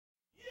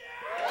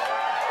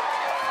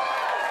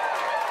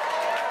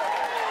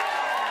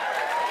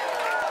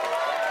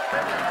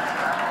Step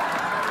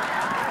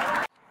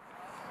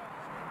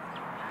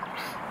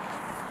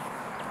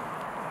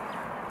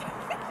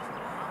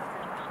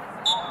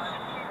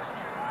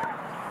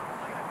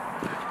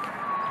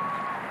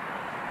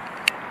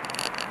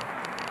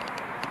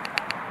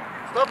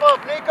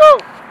up, Nico!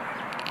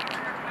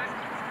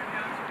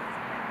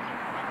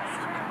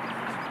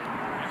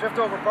 Shift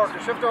over, Parker,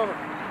 shift over.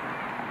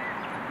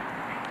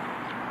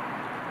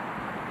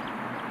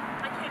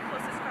 I can't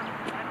close this car.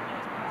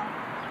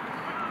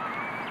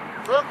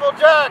 Simple,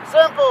 Jack,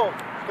 simple.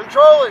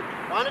 Control it.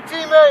 Find a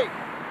teammate.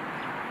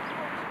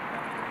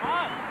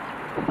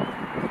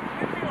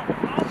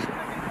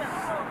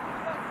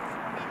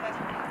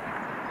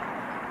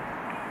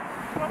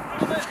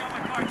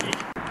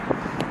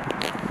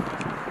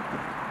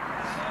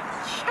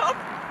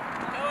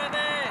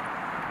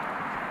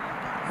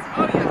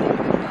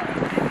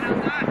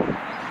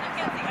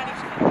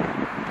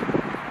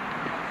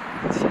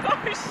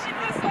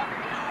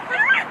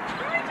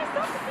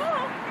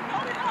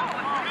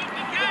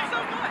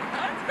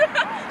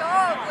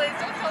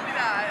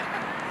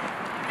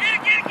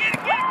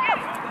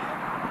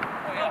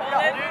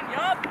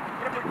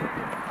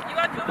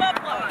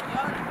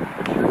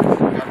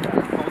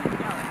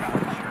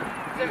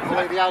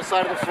 The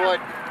outside of the foot.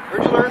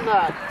 Where'd you learn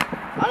that?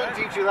 I didn't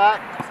teach you that.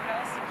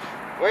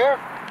 Where?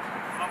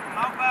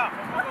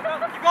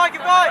 Keep going,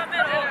 keep going!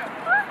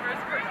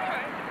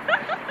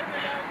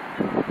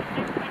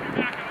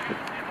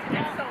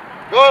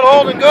 Good,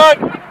 Holden, good!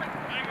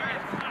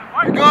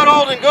 You're good,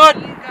 Holden, good!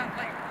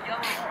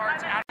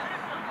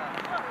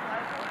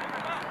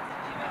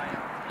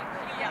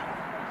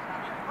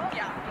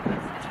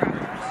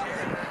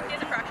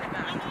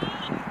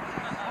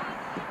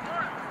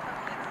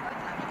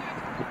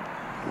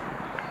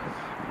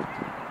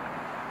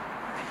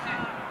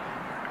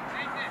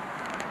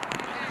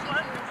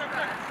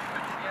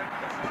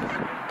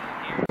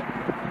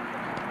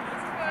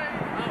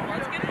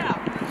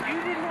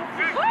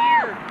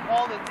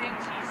 All the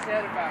things he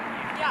said about you.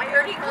 Yeah, I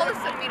heard he called us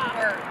some mean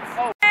words.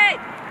 Oh. Hey!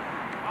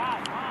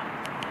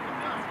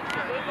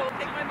 Go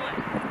take my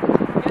money.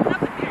 Get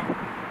nothing here.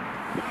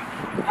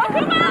 Oh,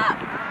 come on!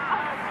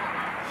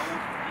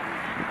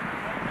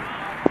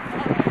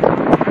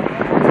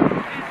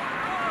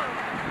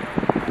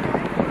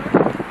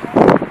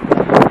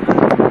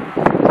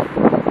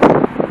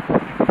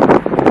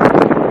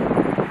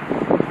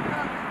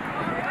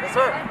 Yes,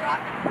 sir.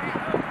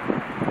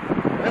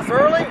 Yes,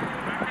 early?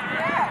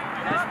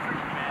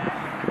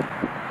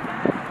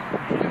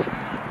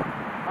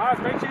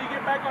 Make sure you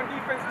get back on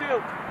defense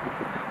too.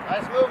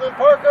 Nice movement,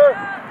 Parker.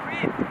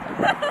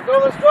 Go,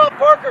 let's drop,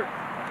 Parker.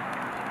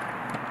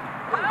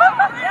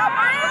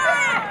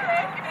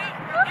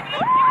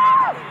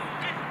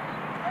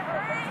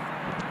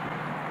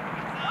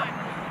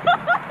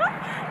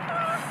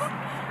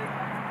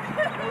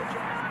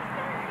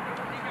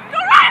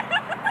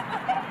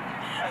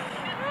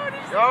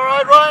 You all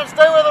right, Ryan?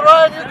 Stay with it,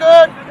 Ryan. You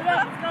good?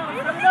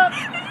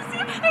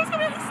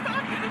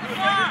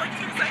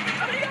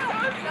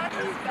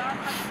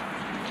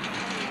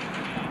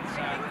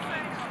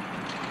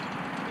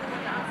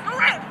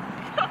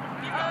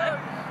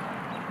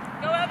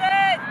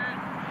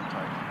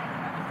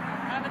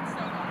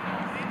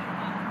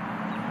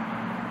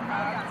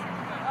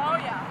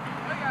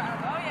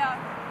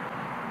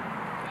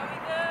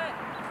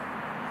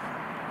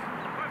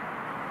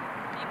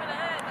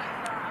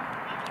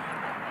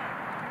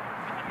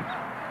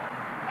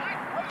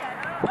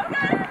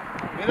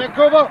 Get it,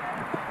 Kuba.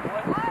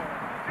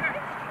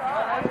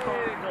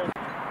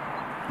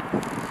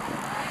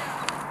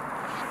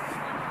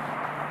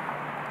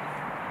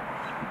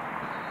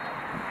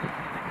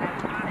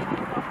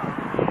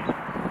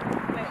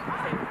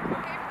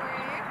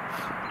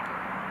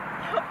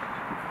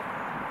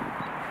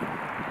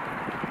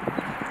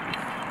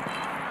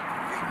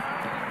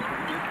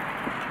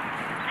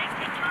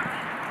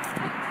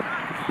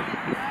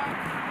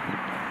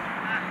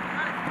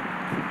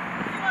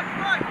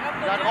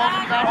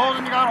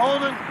 You got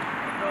Holden.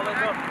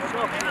 Let's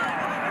go.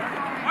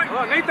 Come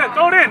on, Nathan,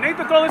 throw it in.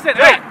 Nathan, throw this in.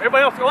 Hey,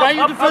 everybody else, go up. Got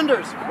your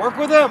defenders. Work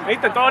with them.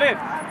 Nathan, throw it in.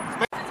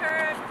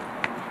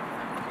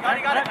 Got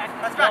it. That's back.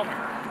 Let's go.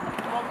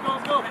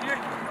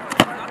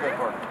 Good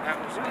work.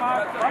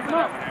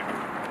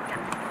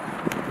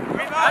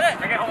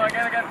 Again, hold on,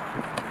 again.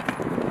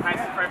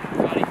 Nice, Fred.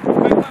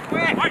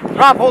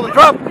 Drop, Holden,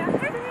 drop.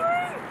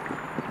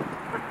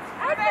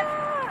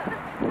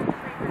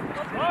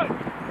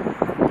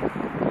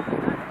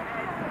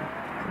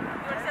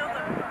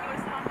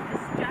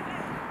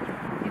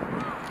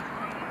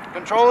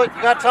 Control it.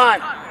 You got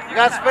time. You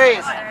got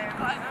space.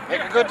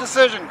 Make a good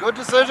decision. Good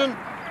decision.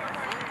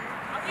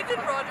 Even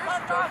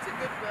Rogers drove to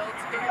Goodwill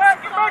to go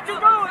Get back to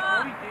going.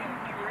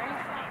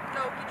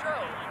 No, he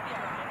drove.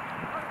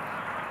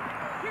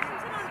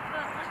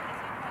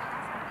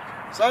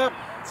 Sub.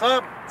 That's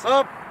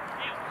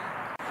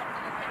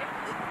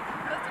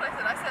what I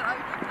said. I said I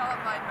could tell him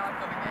I'm not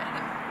going in.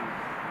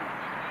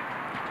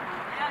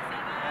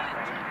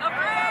 No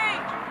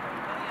break!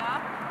 Yeah.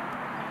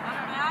 Not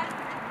bad.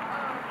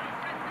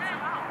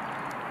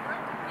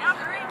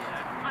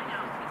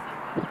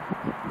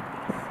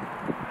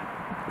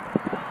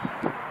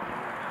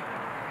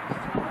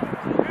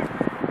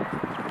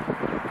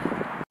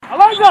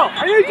 Hazel,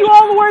 I need you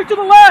all the way to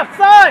the left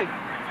side.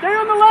 Stay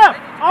on the left,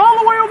 all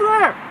the way over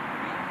there.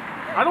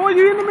 I don't want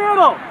you in the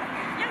middle.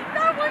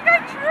 That one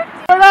got tripped.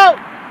 Right out.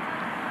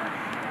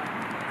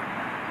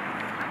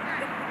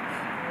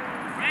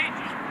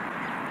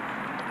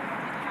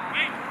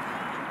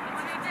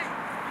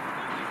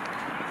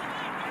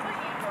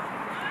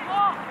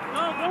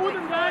 No, go with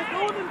him, guys.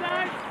 Go with him,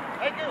 guys.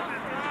 Thank you.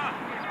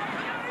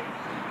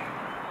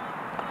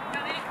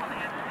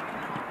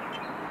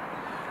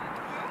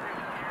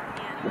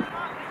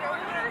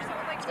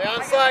 Stay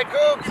on side,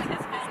 Coops.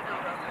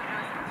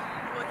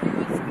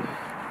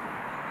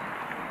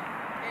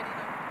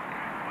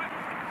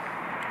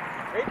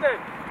 Nathan,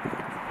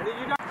 I need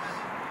you guys.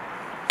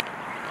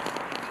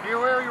 Be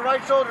aware of your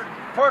right shoulder.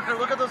 Parker,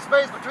 look at the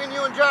space between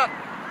you and Jack.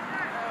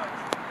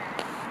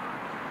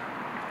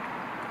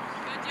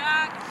 Good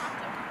job.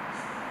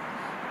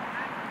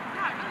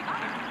 Yeah, I really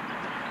got it.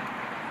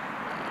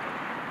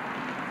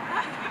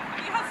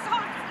 You have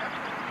socks.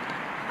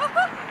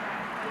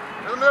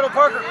 In the middle,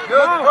 Parker.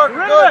 Good, Wow, Parker,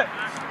 rid of good. it.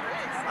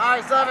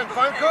 Nice, Evan.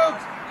 Find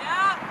Coops.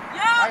 Yeah,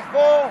 yeah. Nice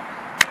ball.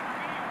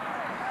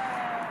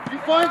 You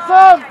find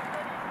some.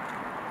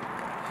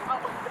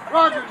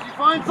 Rogers, you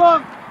find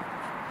some.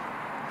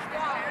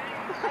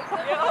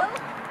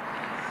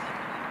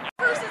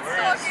 Person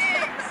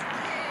Stockings.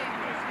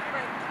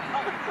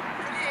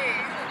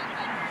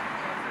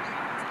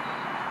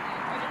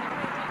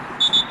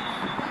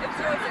 It's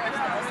 0-0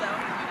 still, so.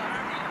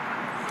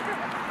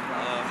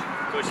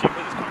 Coach, she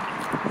put this monkey.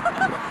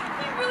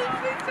 He really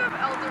thinks of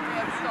elder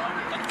man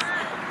Stockings.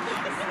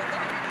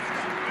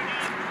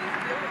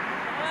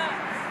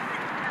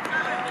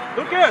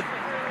 Lucas!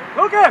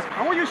 Lucas!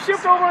 I want you to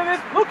shift over on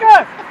this.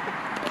 Lucas!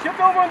 Shift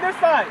over on this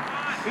side.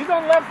 He's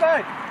on the left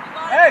side.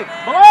 Hey,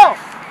 Bilal!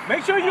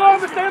 Make sure you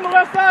understand on the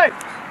left side.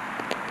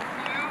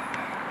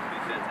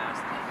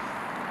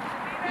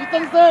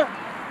 Ethan's there.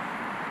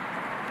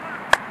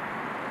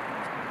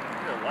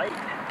 You're light.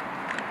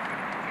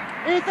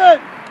 Ethan!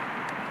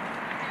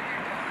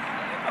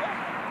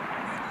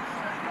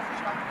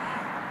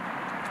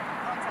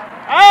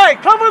 Hey,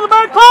 cover the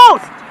back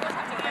post!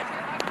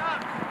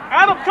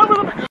 Adam, cover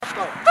the back. Let's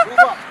go. Move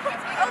up.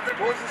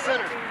 Towards the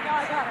center.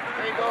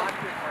 There you go.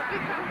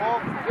 Ball.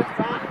 Good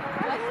time.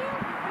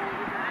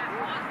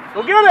 Go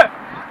get it!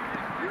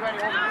 You ready?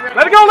 You ready?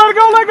 Let it go, let it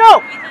go, let it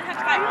go! Ethan has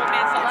 5 more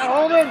minutes Not left.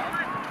 holding.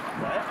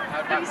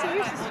 Have you seen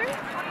your sister?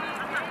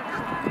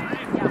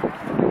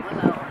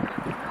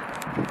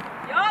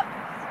 Yup.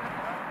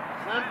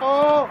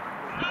 Tempo.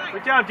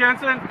 Good job,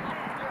 Jensen. You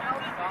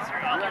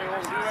ready?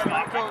 Hold it. You ready?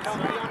 On toes. Hold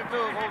it.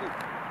 Hold it.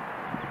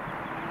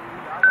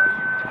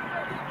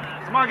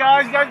 Come on,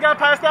 guys, you guys gotta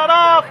pass that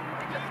off.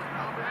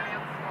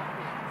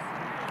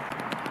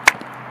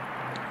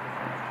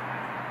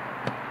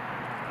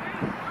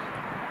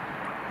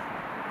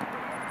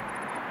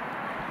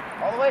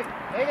 All the way.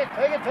 Take it.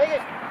 Take it. Take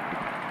it.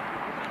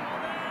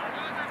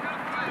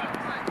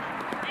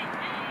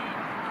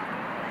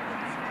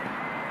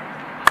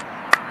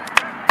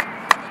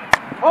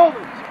 Hold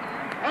it.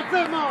 That's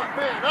it, Mark,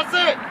 man. That's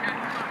it.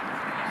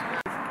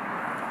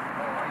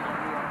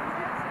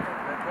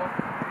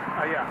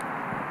 Oh, yeah.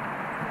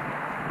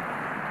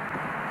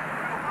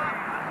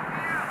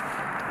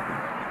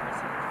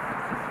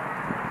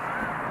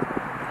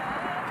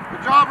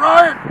 Good job,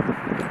 Ryan.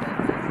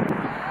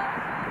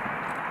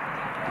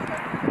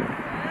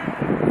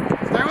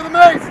 Stay with the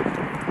mace.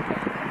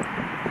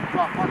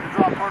 Drop, Parker,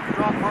 drop, Parker,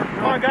 drop, Parker,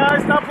 Come on, drop.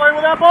 guys, stop playing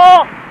with that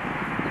ball.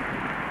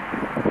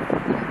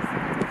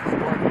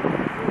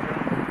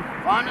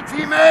 Find a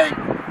teammate.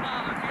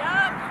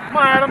 Come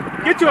on, Adam.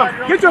 Get to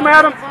him. Get to him,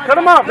 Adam. Cut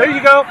him off. There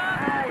you go.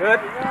 Good.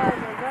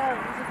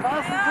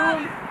 Pass it to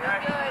him.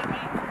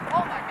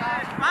 Oh my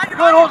gosh.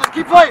 Good, hold it.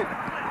 Keep playing.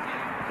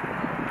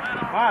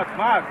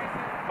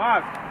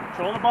 Marv,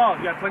 control the ball.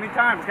 You got plenty of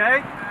time,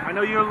 okay? I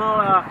know you're a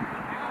little,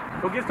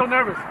 don't get so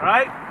nervous, all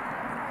right?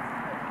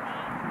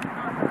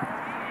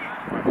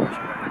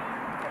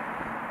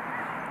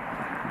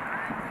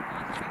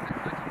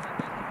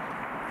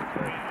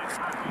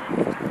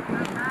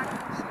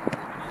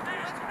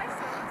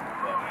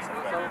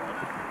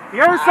 You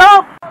hear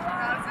yourself?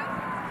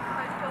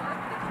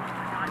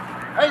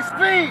 Hey,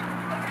 speed.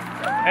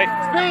 Hey.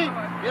 Speed.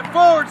 Get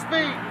forward,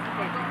 speed.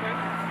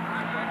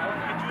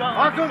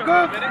 Marco,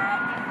 good.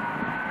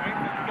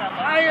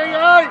 Ay, ay,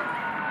 ay.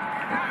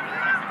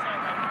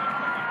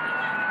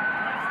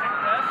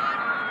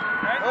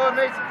 Good,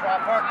 Mason.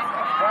 Drop, Parker.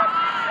 Drop.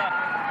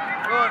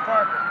 Good,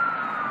 Parker.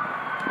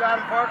 You got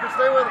him, Parker.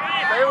 Stay with him.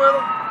 Stay with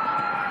him.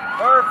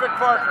 Perfect,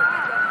 Parker.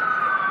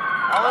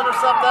 I'll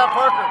intercept that,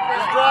 Parker.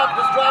 Just drop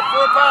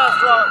for a pass,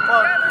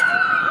 Parker.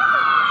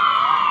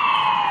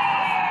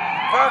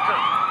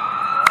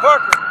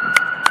 Parker.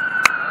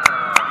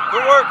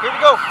 Good work. Here we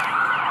go.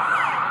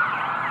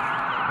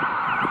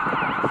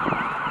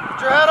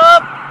 Put your head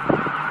up.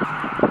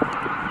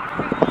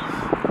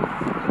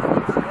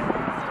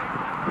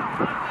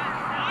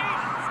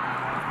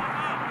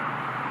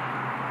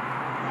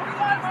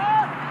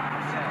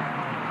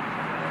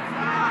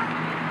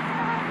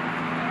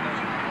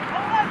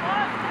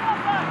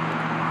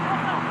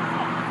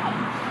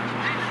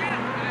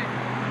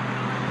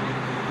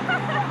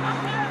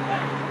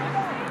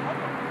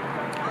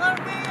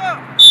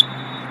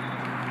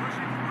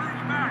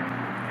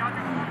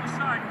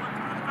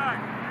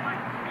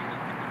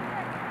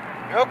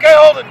 You're okay,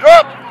 Holden.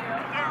 Drop.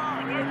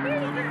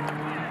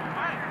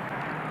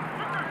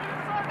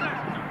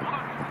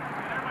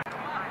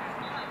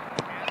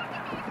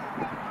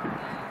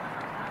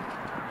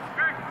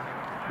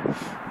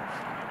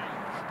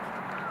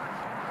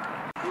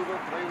 Kuba,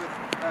 play with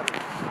Evan.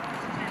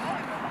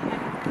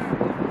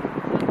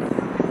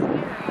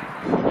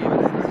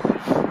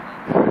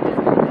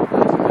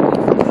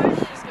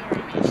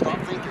 Stop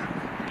thinking.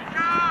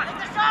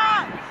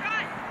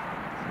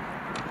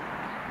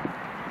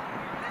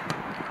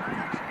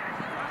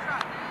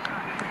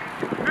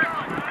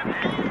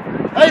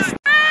 Hey,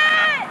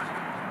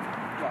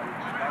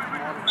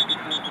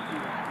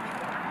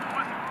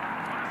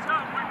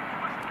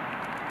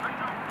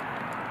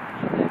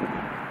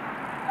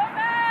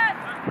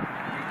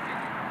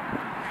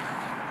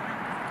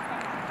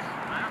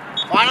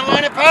 final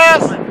line of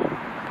pass.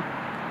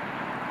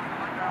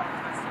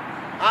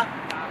 Huh?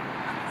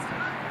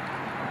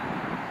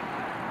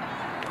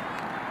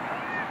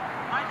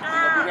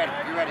 Be ready.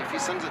 Be ready. If he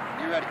sends it,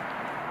 be ready.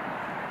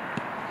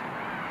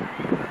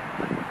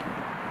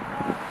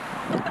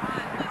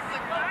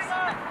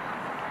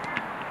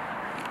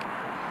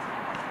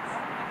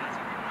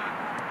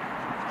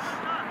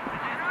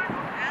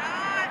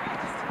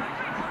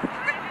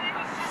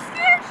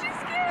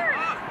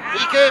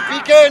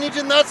 PK, I need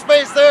you in that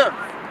space there.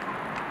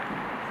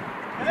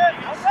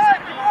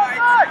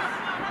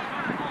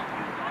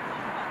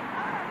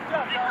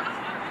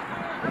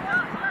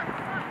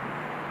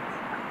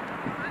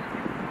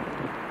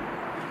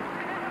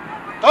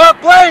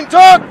 Talk, Blaine,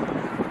 talk!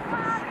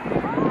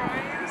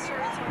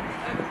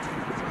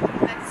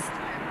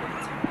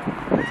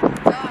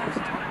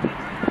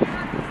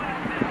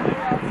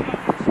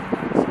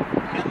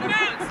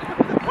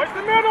 Watch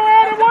the middle,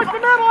 Adam! Watch the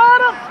middle,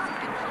 Adam!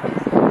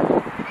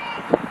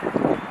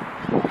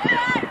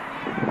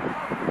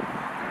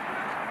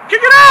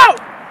 Kick it out!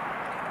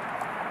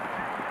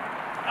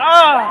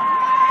 Ah!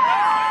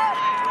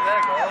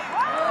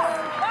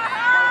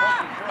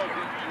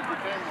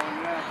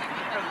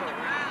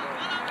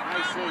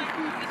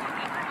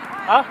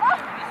 Huh?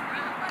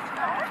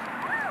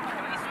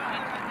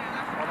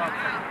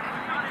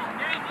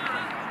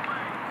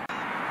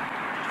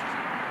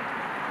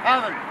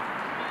 Evan,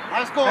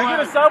 nice goal, Can I get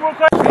a Evan. sub real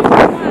quick?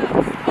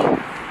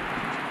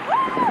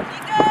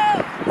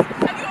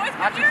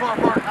 Not too far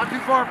apart, not too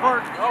far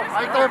apart.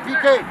 Right there,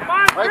 PK.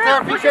 on, Right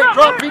there, push PK. it up,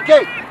 Drop, push PK.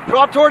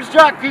 Drop towards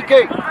Jack,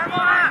 PK.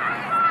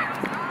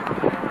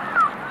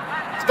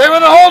 Stay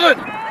with the Holden.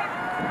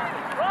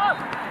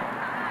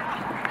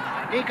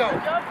 Nico,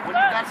 when you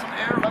got some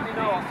air, let me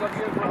know. I'll sub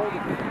you in for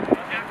Holden.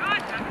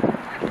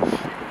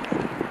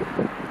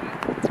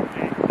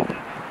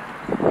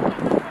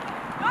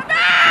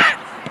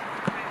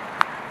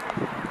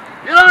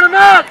 Get on the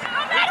mat!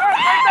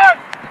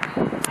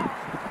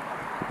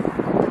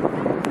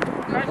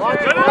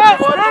 Watch it, watch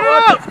it,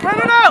 watch it. Spread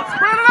it out!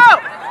 Spread it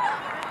out!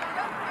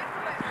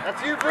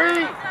 That's you,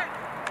 Bree.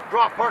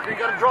 Drop, Parker. You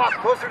gotta drop.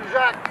 Closer to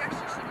Jack.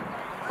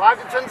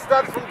 5 to 10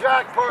 steps from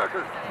Jack,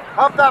 Parker.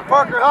 Help that,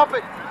 Parker. Help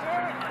it.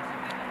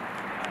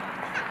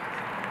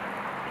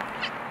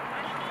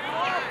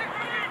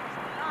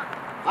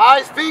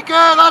 Nice, PK.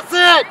 That's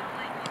it.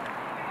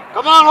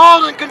 Come on,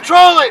 Holden.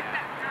 Control it.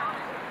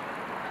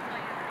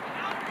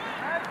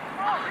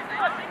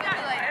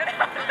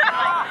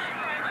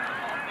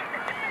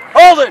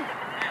 Holden,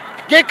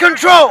 get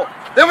control.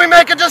 Then we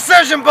make a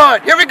decision,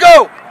 bud. Here we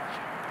go.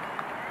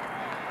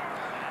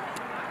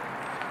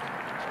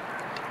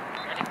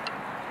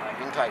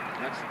 Hang tight.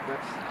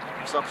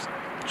 Next up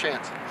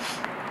chance.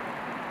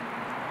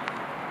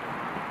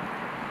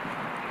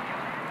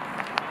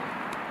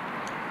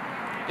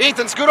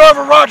 Ethan, scoot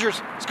over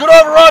Rogers. Scoot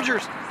over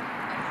Rogers.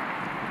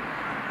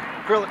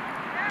 Acrylic.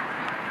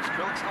 Is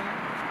Acrylic still there?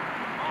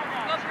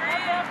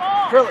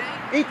 Acrylic.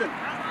 Ethan.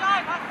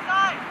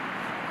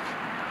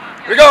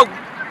 Here we go.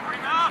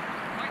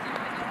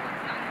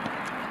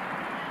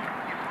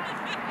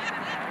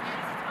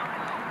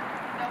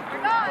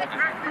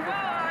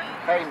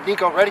 Hey,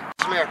 Nico, ready?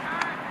 Smear.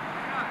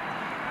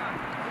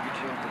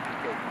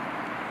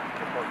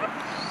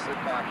 Sit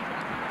back.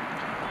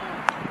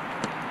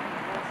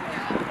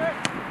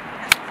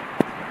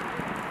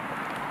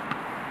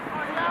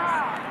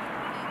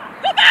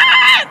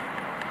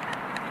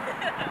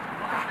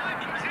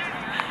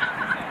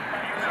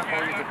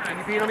 Can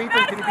you beat him,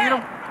 Ethan? Can you beat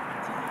him?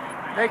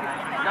 Take it.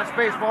 You got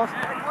space, boss.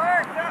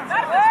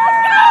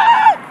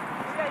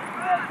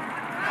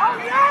 Oh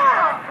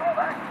yeah!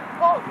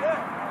 Oh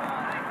yeah!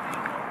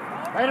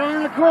 Right on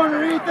in the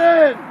corner,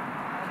 Ethan!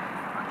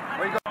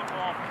 Where you go?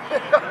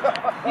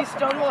 He's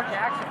Stonewall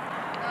Jackson.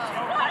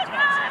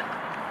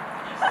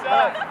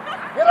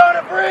 Get on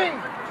it, Bree!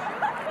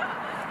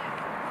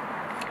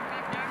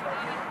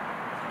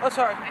 Oh,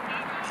 sorry.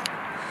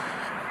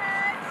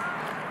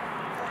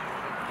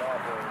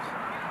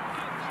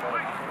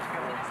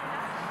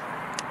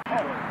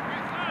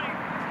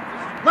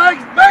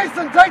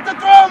 Mason, take the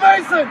throw,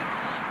 Mason!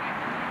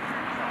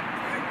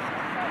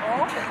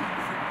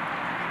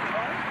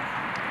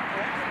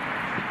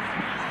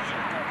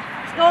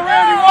 Let's go,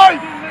 Randy, right!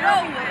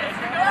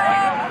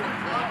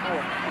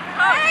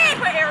 Hey!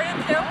 Put area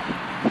 2.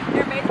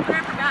 Your mate's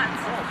preparing for guns.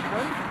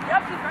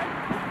 Yep, she's ready.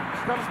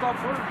 She's got to stop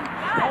flirting.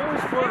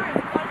 Always flirting.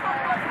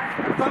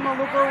 Every time I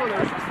look over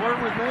there, she's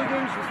flirting with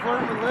Megan, she's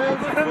flirting with Liz,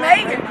 she's flirting with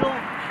Angel.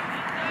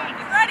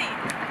 She's ready.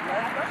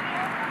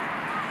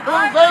 Come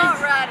on, I'm Bates.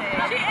 not ready.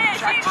 She is.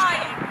 She's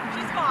fine.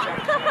 She's fine.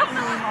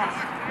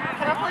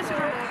 Can I play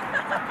some?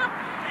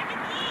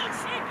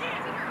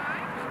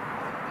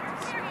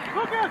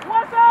 Lucas,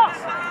 what's up?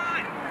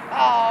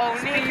 Oh,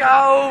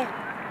 Nico!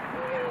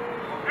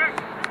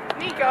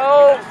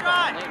 Nico!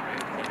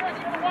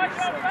 Watch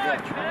out, man.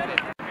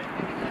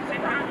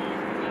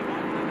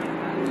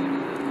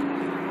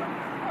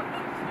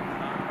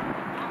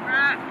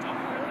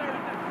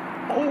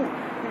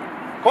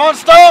 Go on,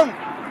 Stone!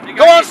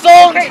 Go on,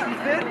 Stone! Okay,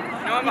 Ethan.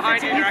 No, I'm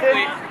behind you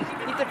directly.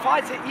 Ethan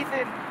finds it.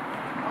 Ethan.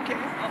 Okay.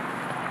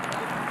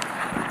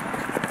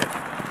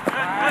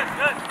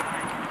 Good.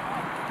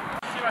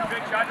 See my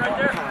big shot right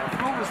there?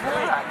 Who was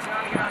that?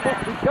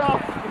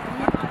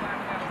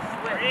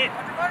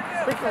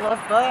 Think the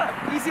left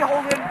back. Easy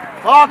holding.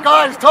 Talk,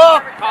 guys,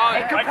 talk!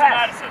 Hey, good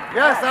pass.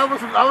 Yes, that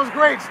was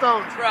great,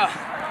 Stone. Bro,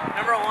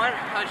 number one,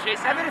 how's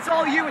Jason? Evan, it's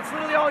all you. It's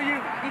literally all you.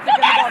 Ethan,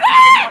 get in the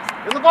box.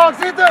 In the box,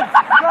 Ethan!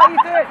 Go,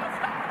 Ethan.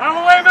 Out of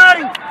the way,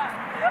 Maddie!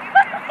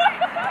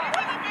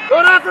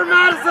 Good effort,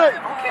 Madison!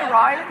 Okay,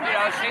 Ryan. Dude,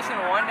 I was chasing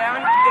one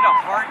down. He did a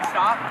hard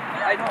stop.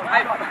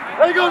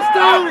 There you go,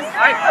 Stone!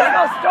 There you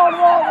go,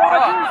 Stonewall,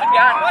 Rogers.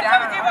 Down.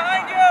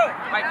 Behind you!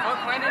 My foot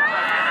planted.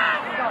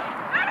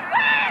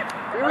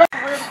 You're right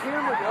where the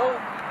camera go.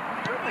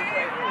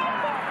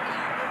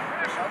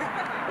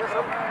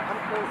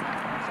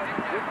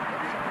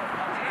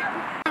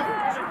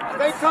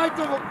 Stay tight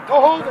to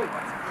hold it.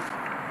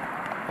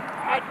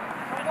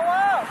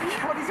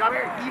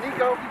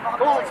 Nico,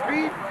 go on,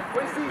 speed.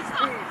 What is these?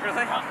 Speed.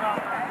 Really?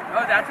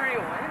 Oh, that's where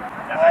you went?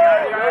 You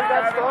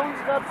got Stones?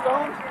 You got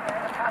Stones?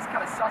 That pass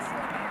kind of sus.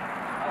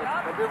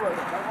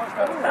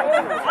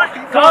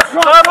 Stop!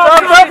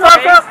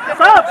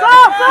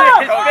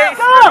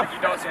 You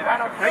don't say that.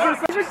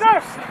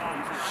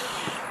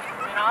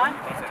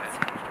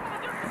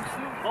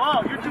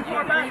 Wow, you're too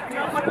far back.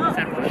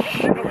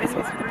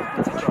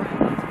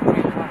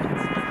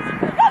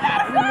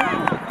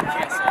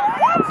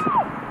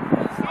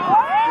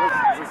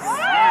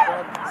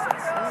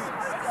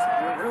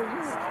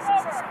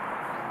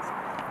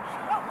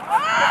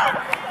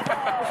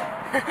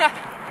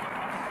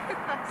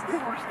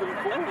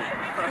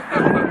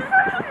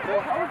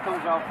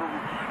 Comes out for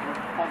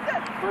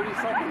 30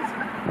 seconds.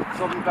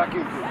 Something back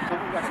into it.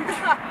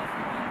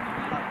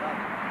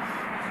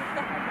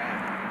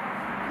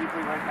 You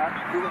play right back?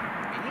 Kuba?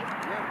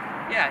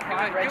 Yeah,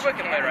 Kuba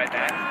can play right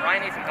back.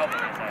 Ryan needs some help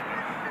on that side.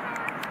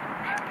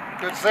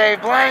 Good save,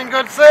 Blaine.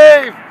 Good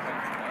save.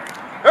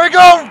 Here we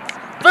go.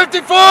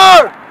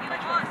 54.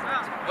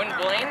 When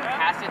Blaine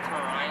passed it to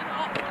Ryan,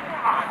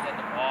 at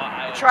the ball,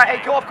 I was... Try.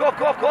 Hey, go up. You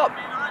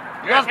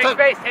guys Take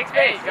space. Take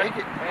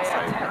it.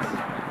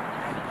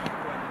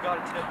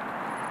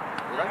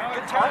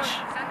 Good touch.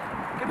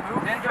 Good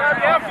move.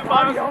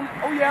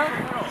 Oh, yeah.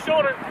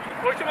 Shoulder.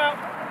 Push him out.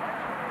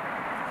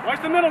 Watch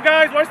the middle,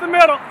 guys. Watch the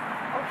middle.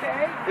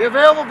 Okay. Be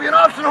available. Be an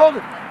option holder.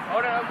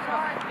 Hold on.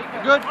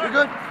 You're good. You're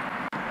good.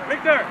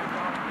 Victor.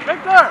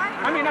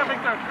 I mean, not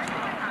Victor.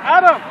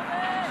 Adam.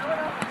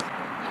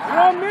 You're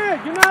on mid.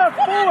 You're not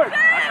forward.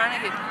 I'm trying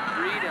to get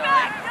Bree to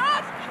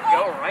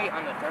go right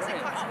on the third.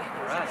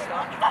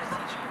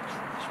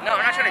 No,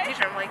 I'm not trying to teach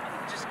her. I'm like,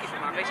 just get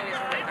my face needs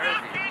to play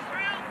third.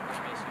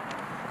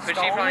 But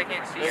she probably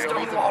can't see her.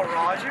 Stonewall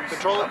Rogers.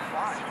 Control it.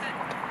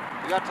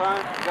 You got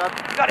time.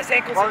 You got his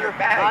ankles in your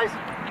bag. Nice.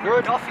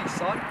 Good. Duffy,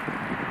 son.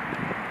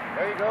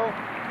 There you go.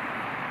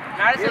 Be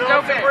Madison's an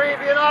option, open. Bree.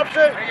 Be an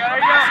option. There you go.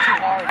 That's too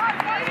hard.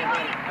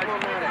 Come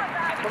on,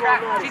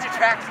 Maddie. Teach a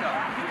track stuff.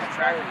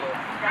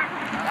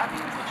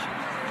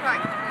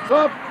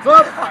 Up.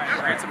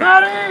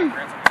 Maddie.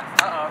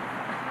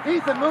 Uh-oh.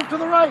 Ethan, move to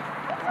the right.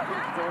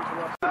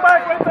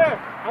 Back right there.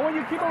 I want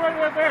you to keep it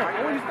right there.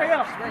 I want you to stay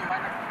up.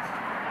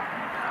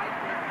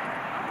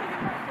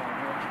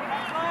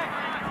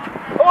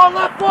 Come on,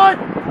 left foot.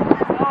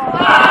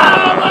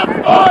 Left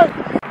foot.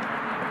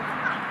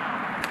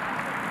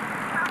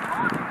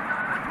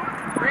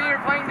 Bree, you're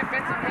playing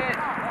defensive mid.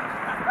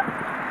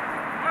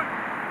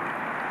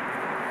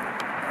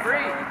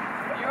 Bree,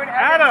 you and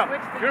Adam,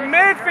 switch the you're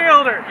defense.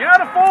 midfielder. You're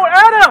not a forward.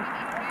 Adam.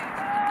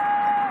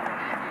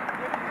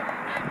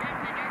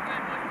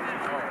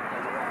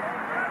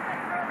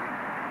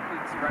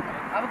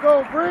 Have a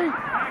go, Bree.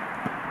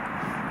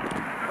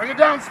 Bring it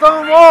down,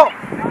 Stonewall.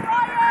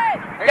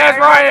 Yes,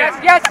 Ryan.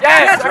 Yes,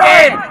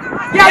 Ryan.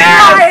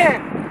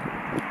 Ryan.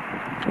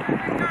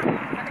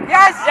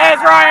 Yes,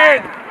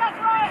 Ryan.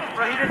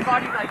 Bro, he just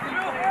body like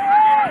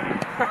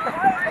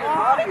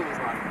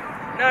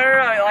No,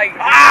 like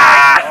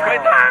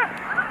right there.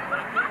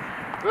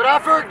 Good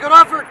effort. Good.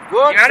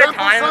 The amount of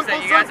times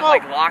that you guys have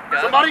like locked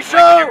up, Somebody like,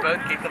 show. you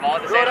both kicked the ball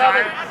at the same Good time.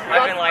 effort.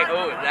 I've been like,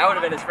 oh, that would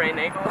have been a sprained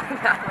ankle.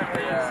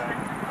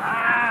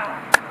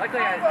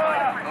 Luckily,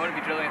 I wouldn't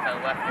be drilling if I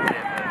left with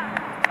it, but...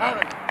 Have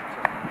it.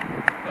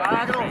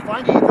 Diagonal.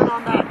 Find Ethan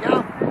on that,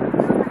 yeah?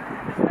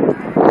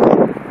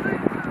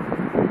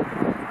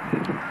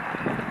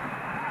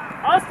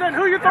 Austin,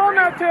 who you throwing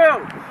that to?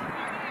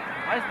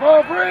 Nice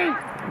ball, Bree.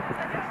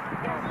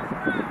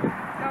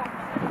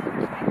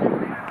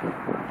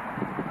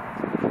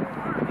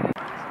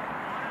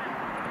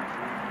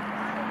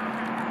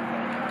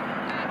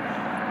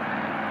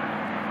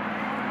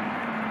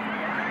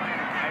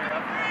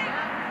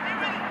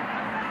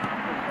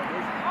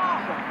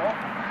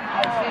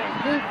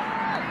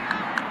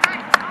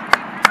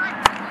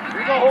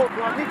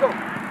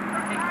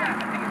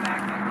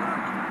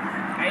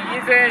 Hey,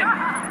 Ethan!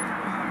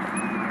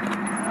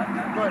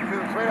 Good,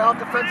 Coops. Way to help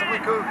defensively,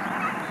 Coops.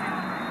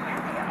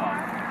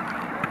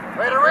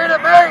 Way to read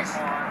it, Mace!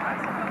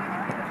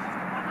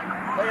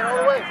 Play it all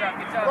the way.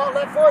 Come on,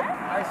 left foot.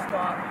 Nice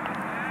stop.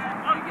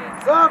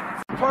 Stop!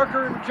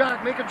 Parker and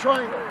Jack, make a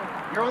triangle.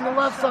 You're on the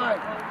left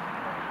side.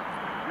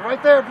 You're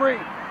right there, Bree.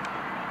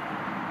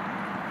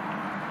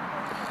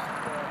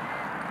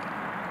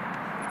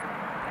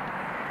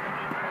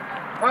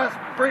 Press,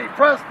 Bree,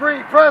 press,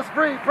 Bree, press,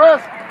 Bree,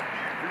 press.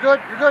 You're good,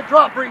 you're good.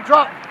 Drop, Bree,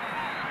 drop.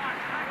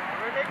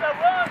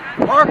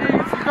 Parker,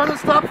 if you're gonna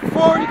stop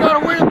forward, you gotta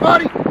win it,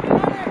 buddy.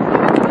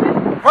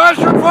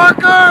 Pressure,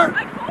 Parker!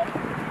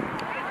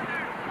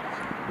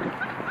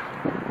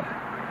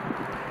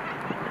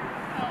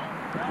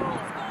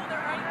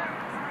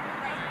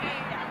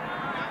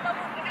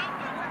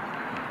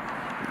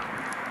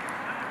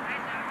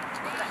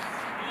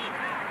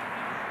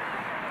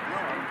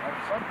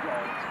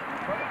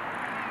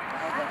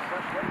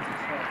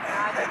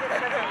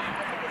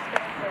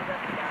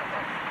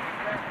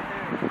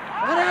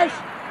 Finish!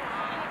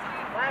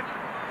 Left.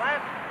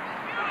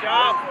 Good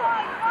job.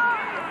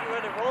 He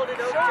would have rolled it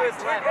over to his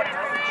left. What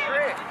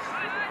tricks?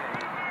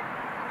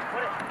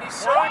 He's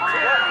showing what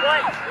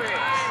tricks?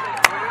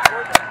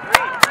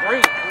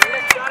 Three.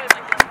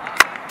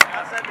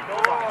 Outside the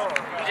goal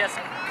box. He just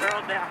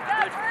curled down.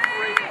 Good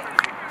freak.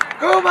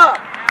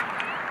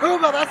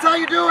 Kuba, that's how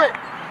you do it.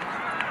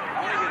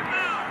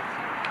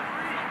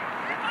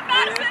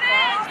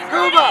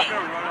 Kuba.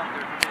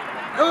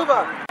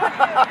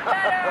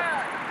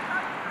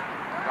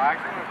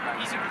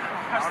 He's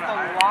across the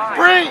line.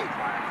 Bree,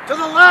 to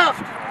the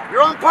left.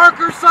 You're on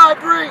Parker's side,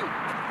 Bree.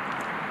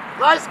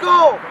 Nice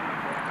goal.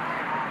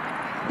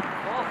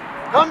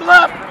 Come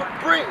left,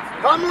 Bree.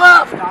 Come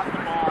left. If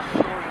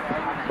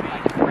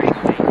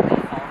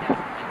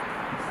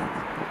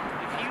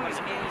he was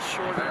any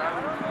shorter, I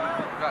would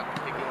have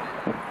kicking it.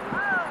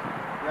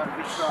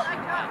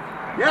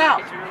 Yeah.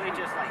 It's really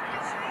just like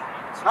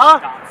Huh?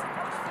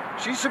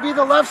 She should be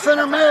the left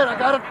center mid.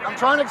 I'm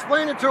trying to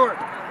explain it to her.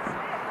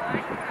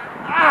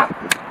 Ah!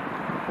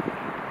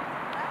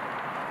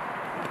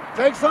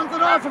 Take something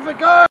off if it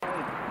goes.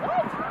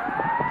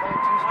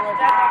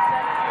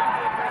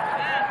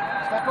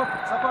 Step up.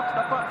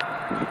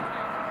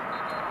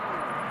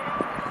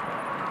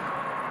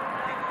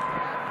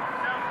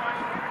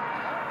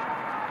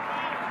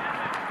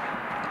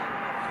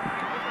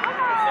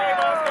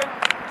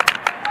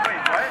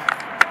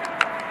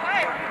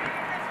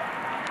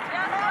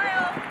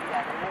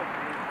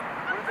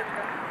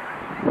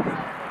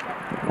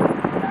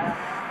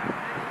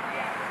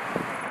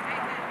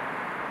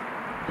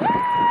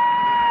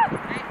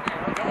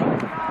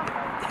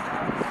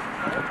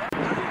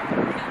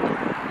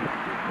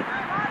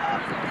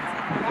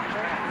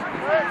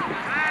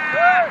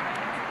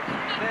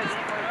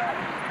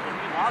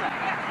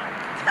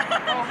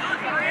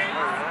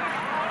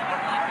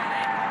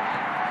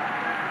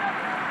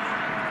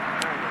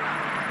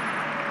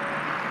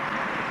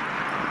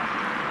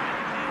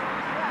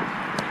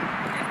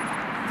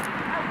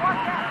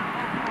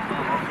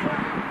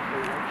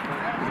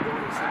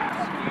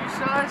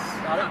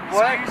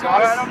 What?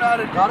 I don't know how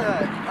to do Got it.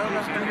 that.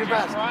 Do your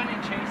best. Run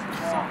and chase the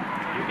ball.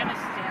 You're going to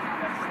stand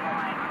on that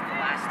line, the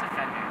last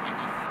defender.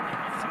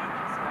 If someone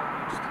picks it up,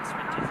 you just can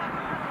switch it.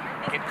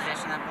 Get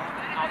possession of that ball?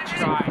 I'll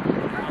try.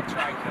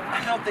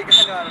 I don't think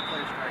I know how to play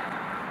strike.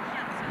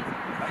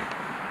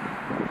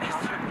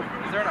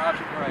 Is there an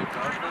option where I don't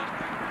play strike?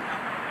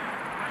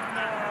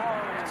 No.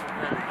 It's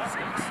really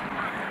six.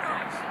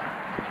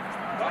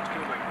 Watch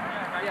Kuba.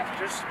 Yeah,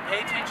 just pay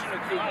attention to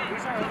Kuba.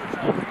 He's our other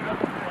shot.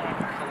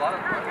 There's a lot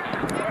of running.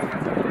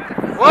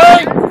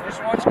 Wait!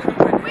 Just watch Kuba.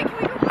 Wait, can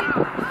we go?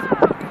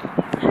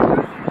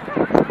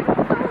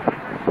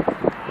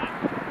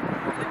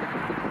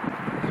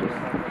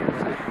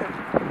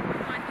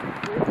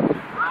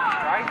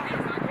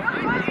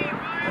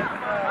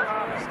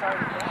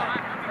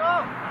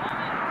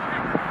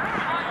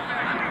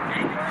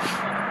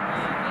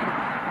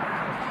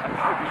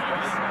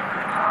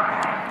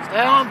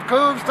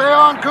 Stay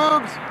on,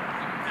 Coobs.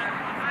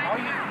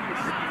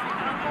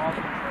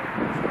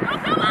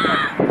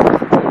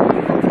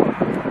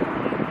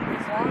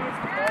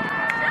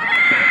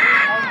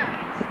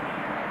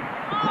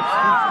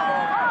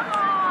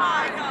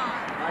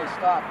 Nice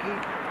stop,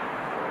 keep.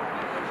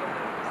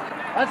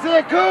 That's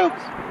it,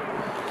 Coobs.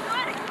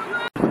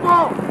 Come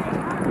on.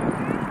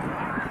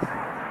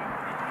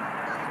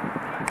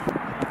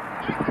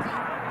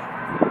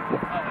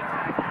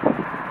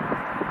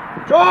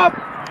 Drop!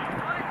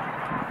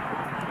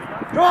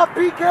 Drop,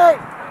 PK!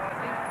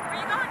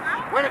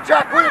 Win it,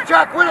 Jack, win it,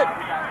 Jack, win it!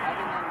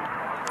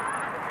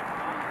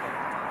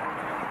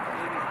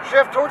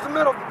 Shift towards the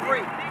middle,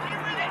 3.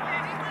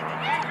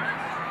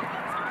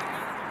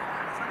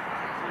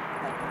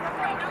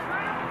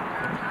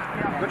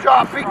 Good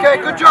job,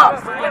 PK, good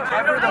job!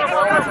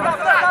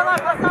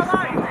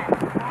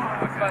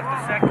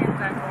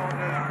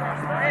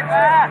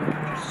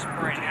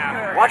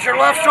 Watch your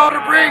left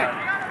shoulder, Bree!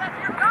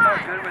 I'm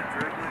not good with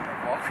dribbling or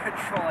ball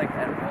control like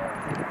at all.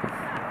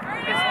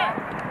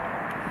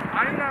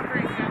 I'm not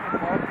very good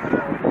with ball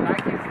control, but I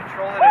can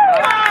control it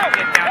enough to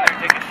get down there and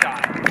take a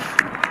shot.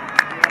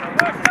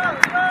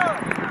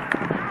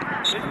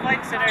 Just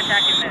like center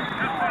attacking mid.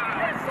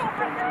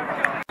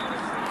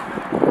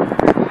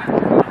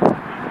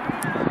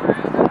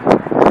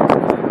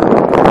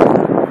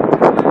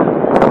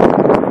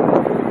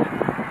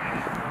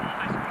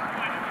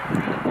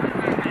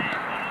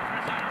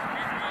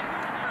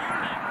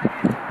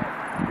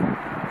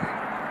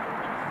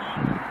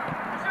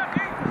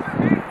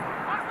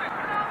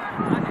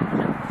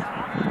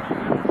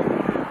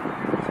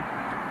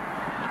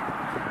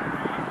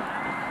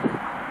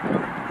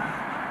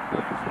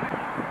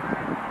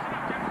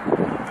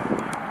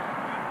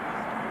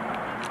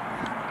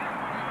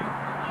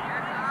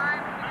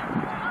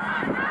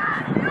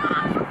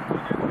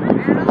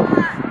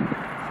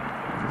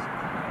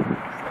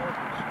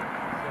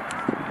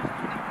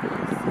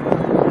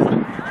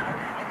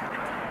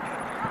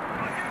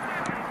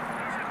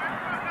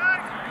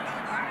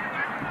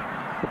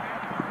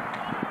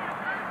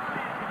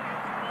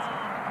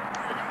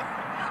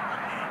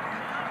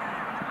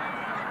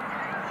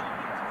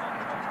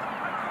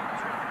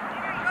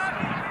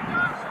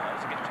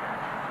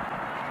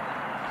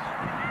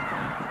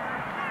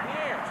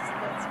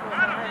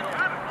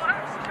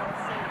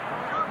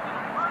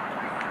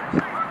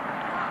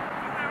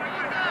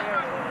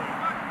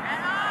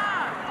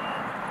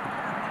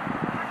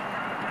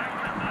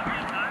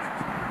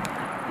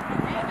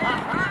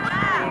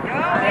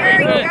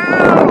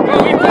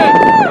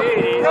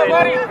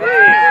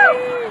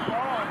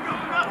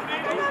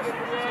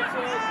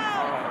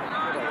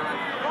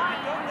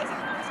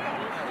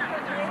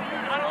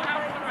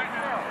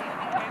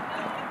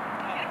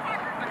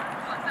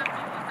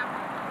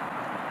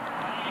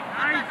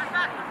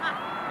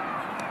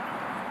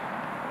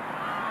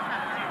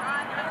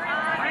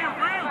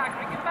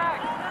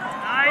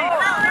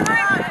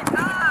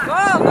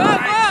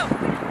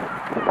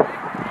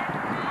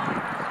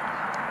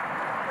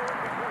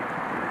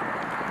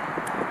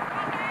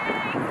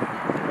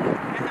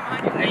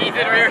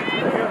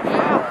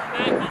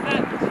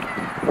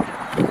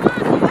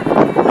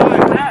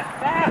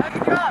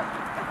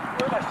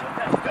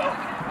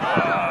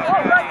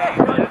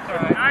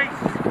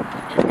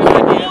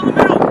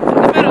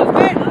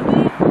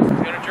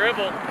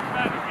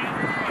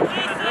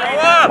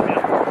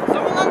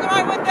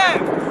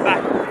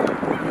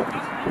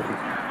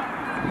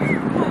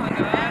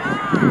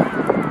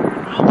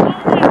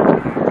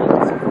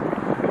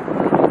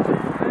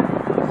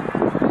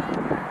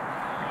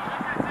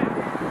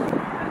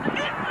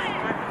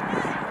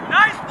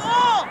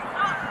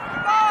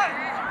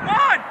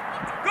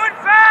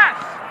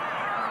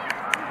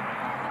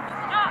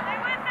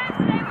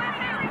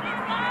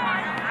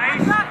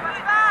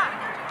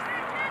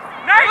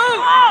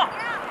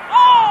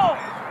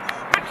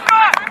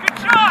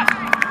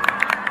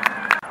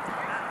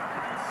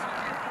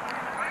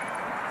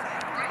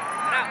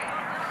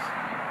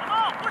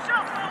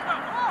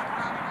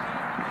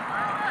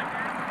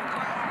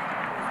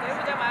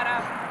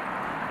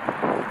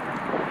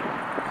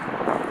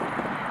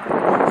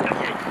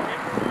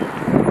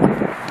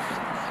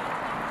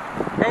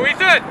 Go,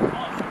 Ethan!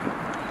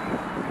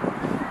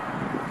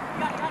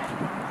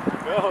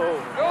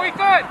 Go! Go,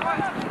 Ethan!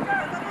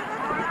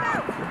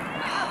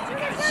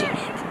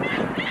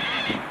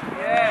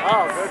 Yeah.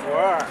 Oh, good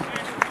work.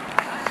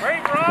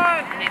 Great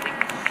run!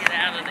 Get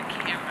out of the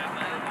camera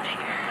mode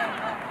here.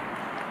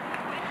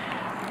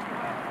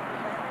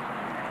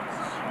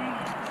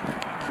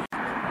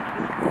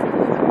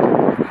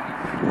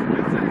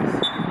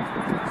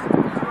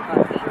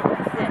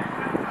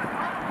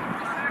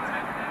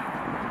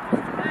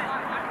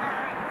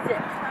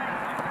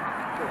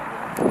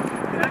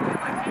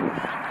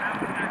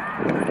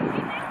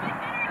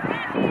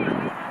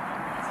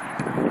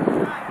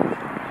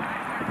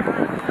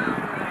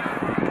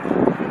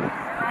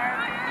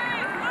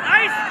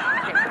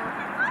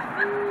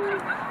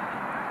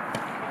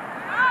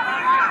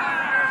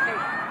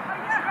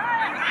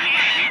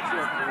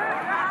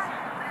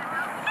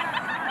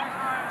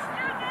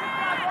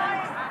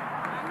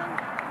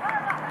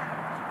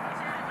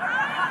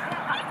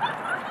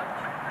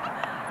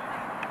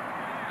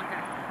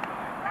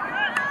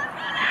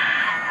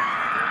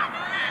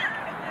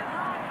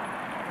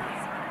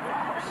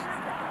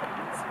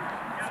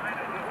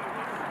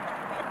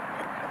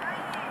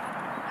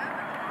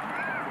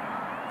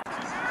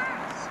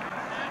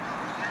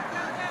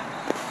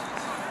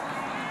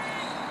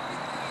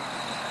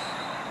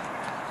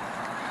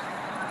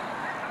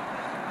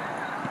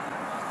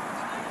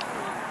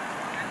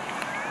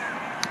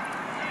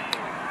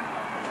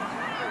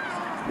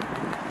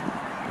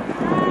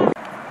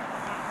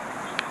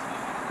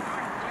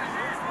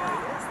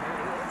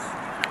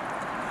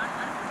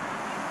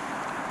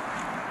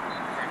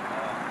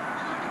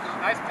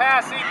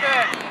 pass,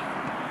 Ethan.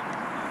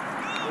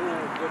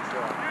 Ooh, good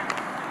shot.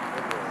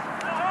 Good work.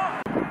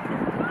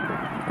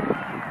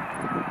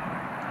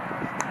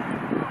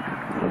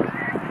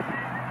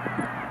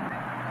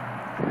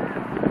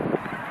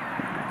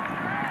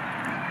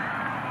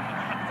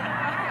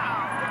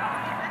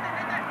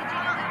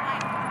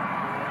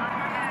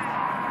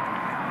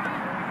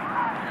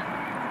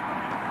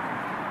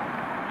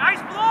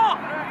 Nice block.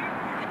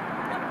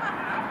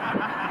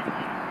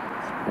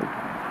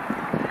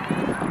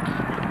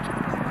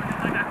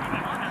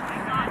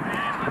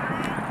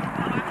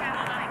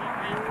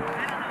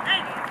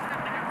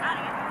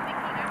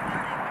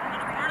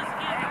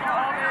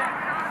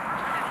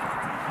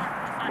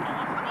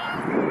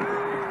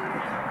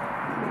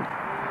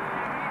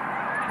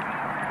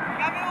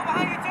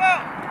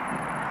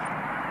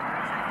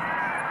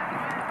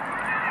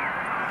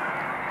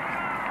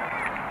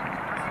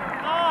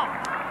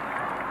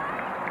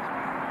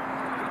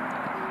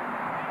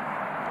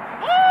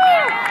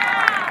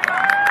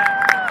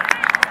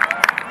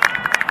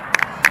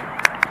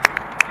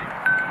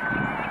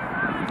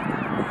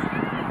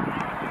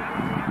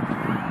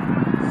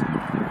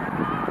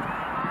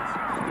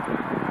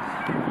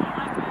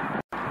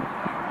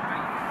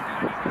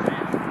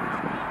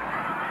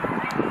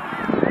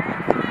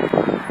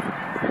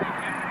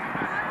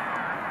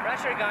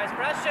 Pressure, guys,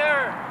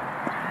 pressure!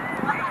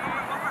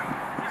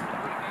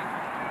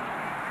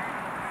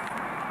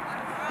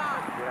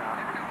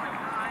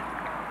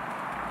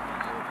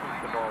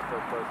 The ball so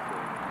close to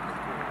it.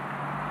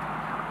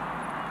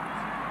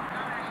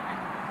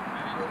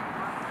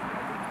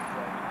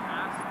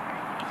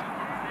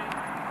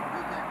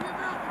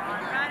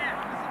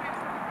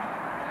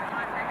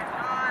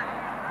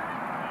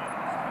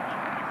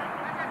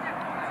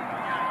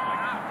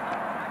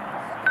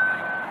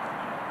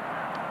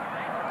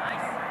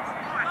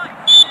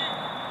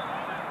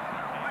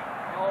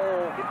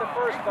 Oh, get the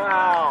first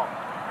foul.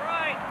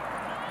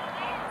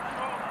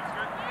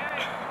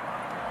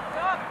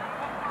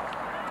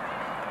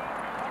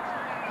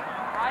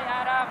 Hi,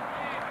 Adam.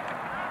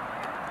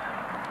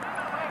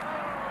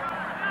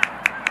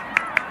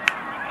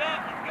 Get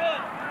it.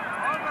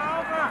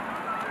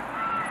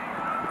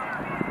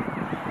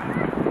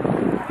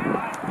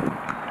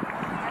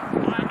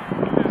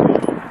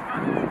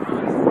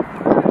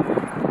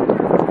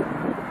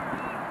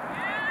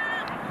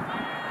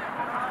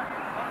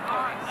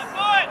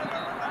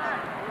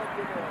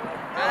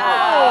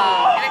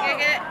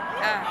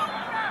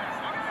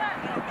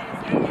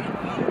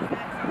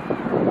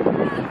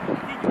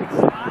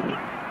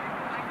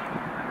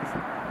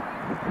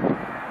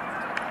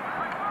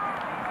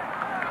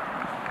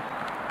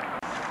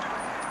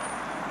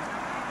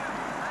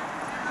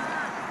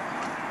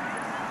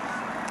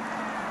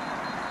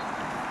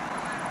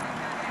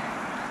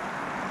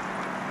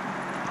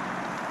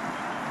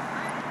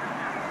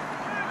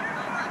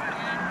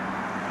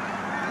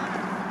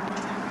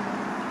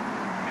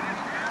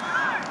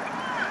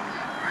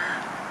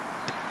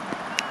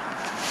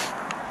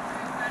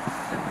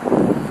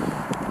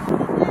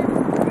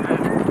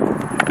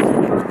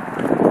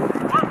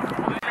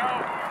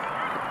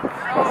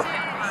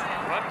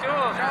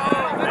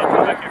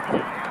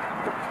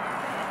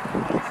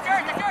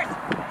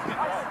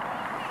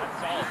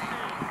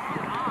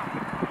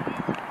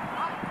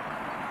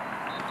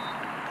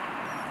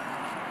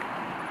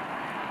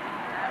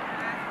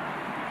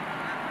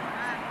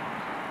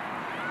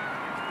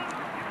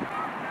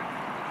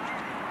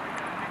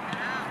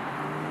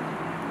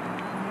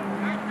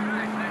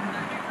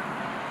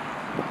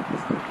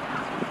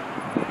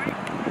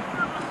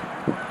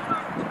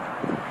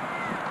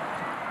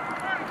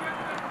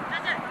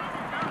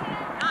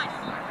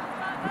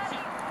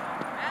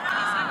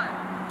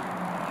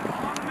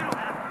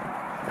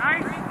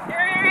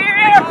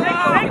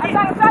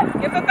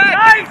 Give it back!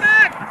 Nice! Give it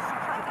back!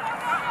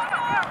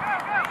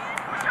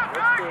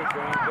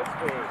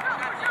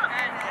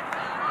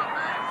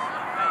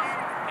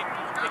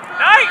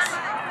 Nice!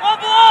 One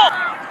ball!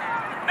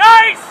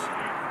 Nice!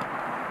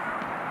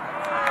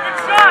 Good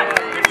shot!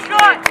 Good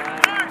shot!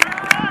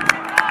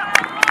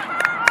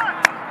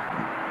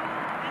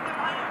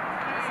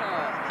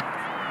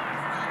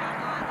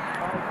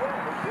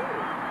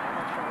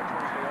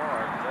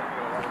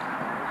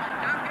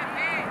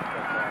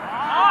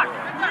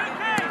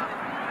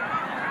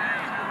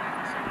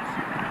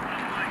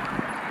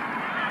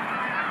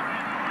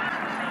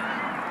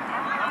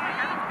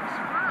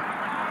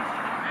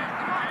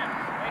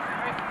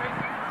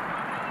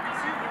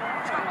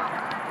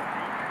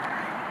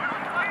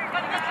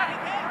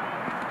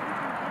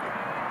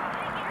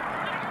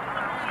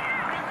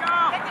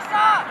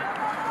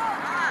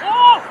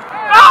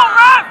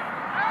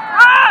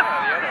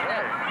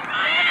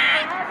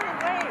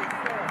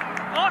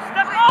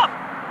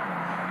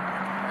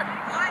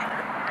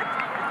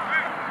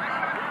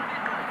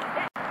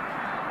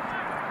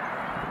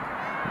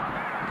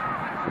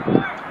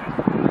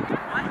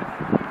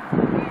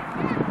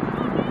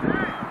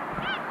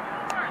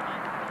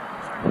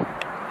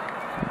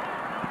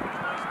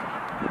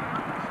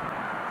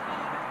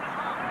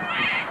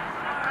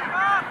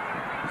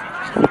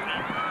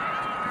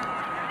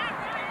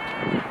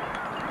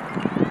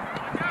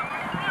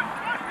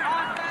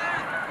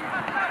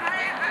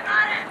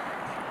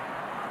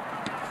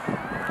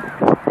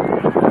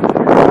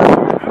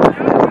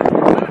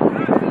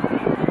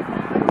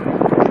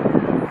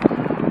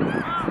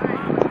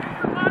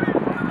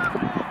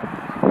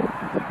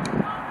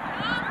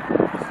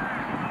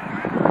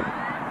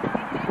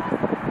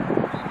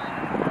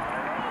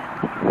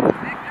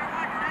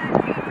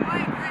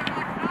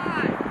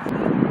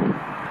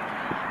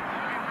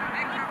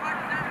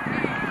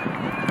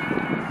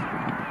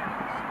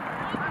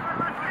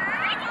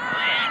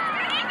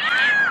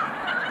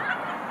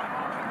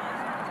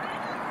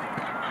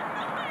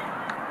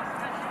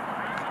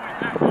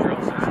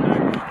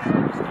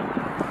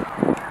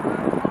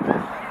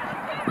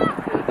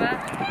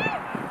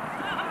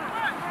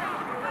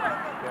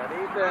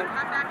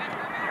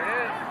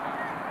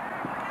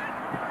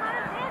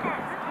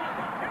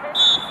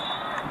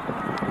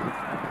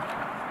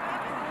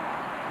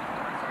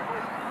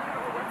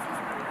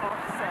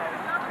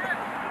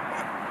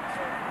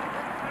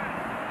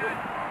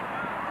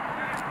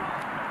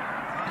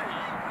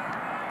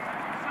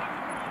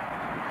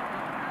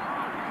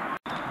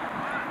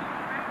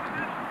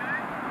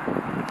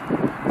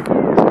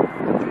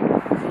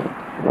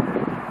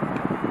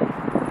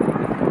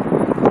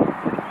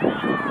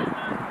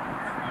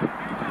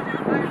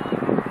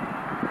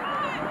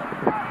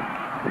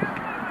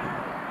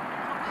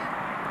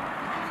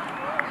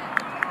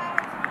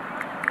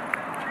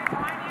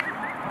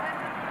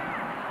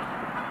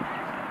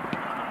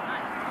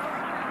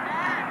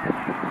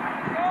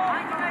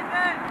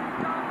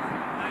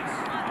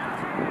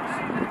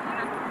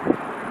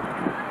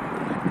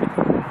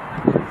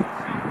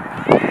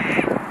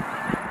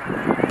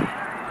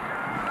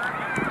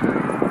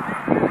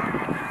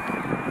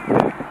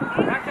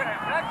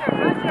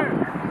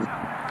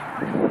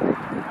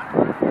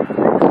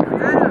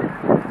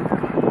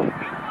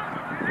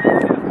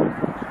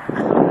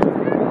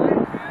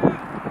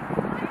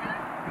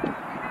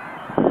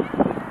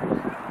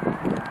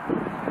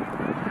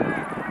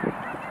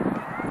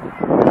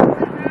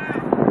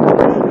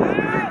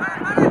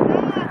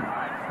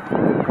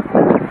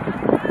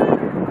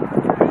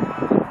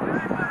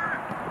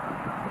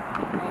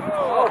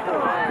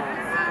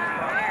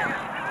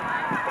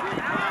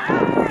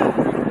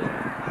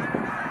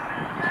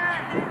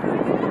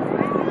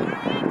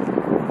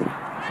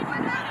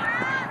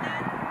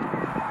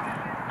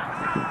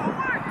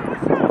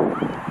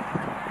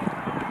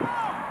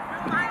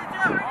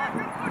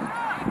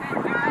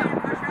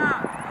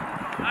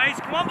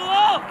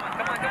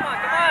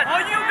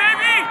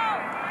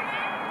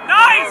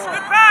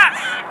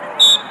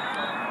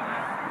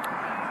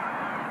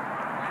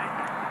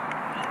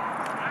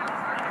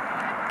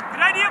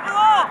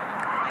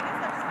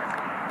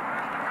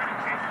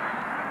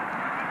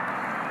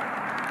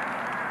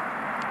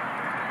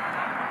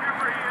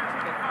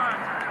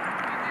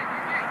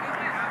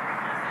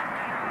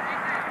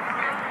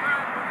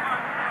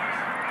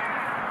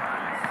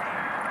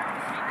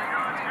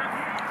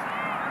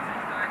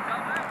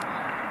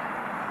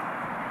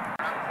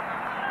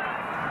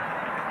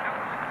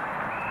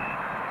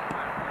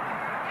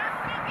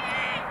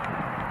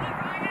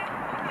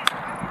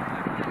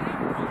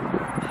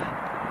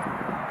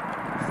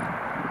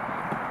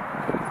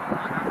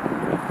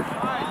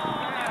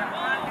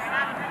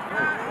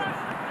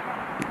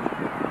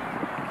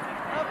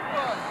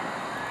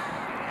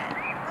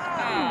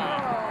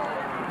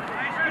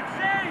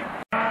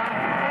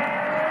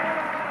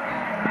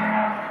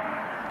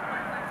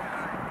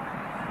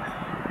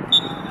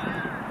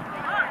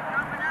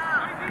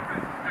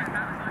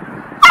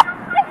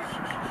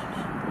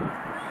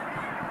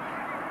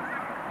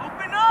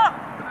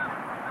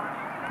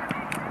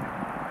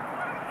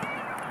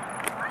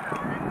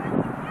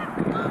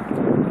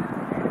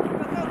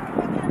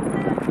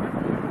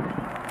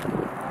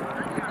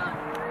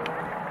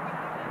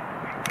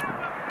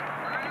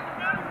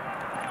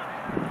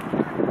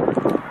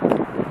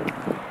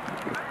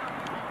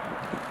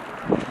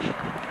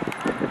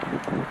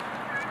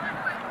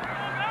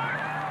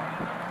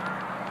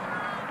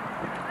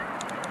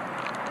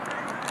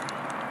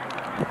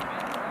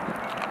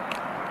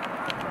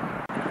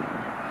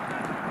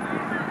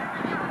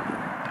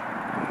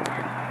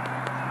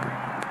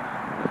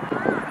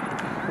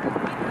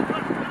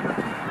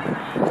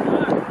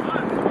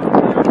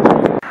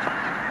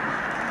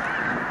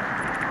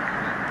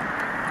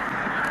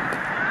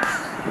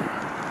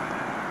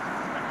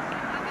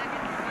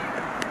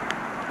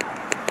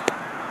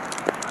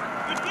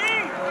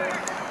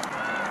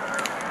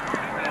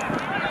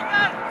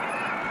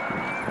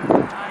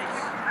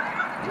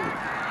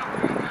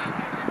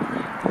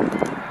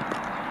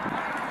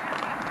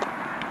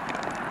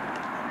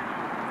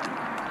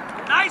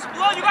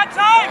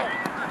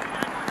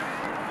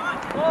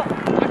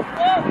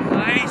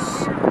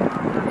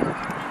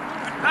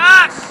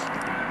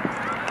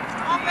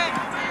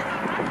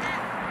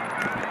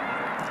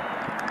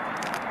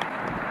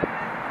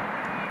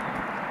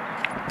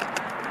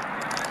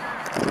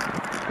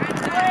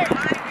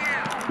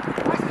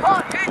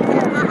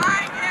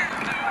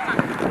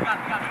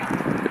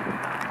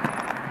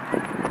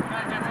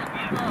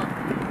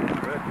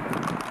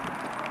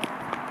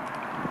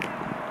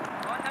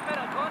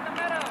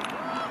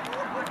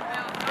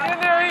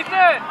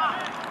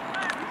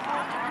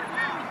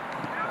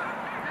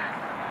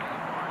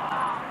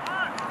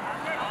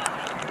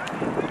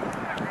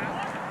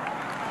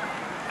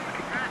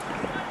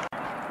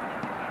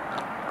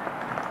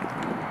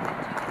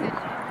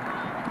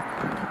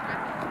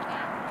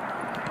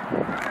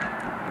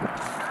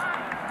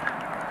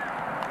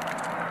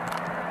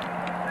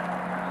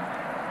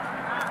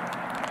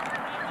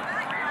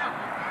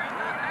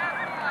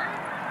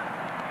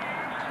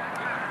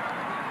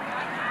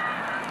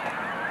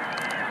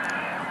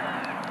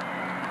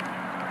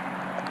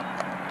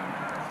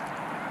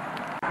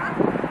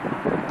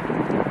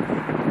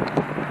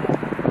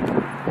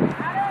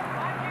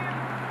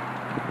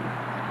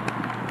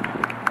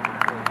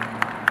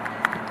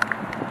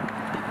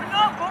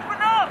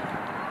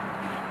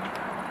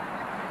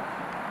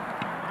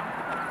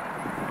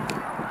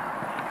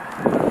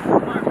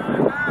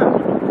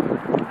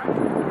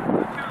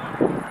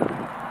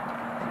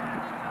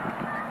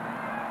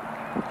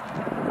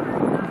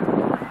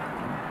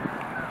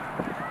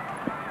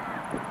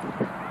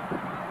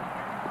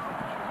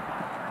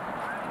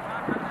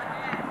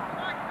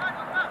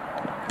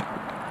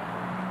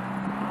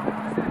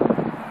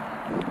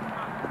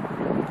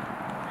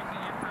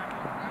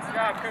 Good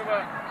job,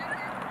 Kuba.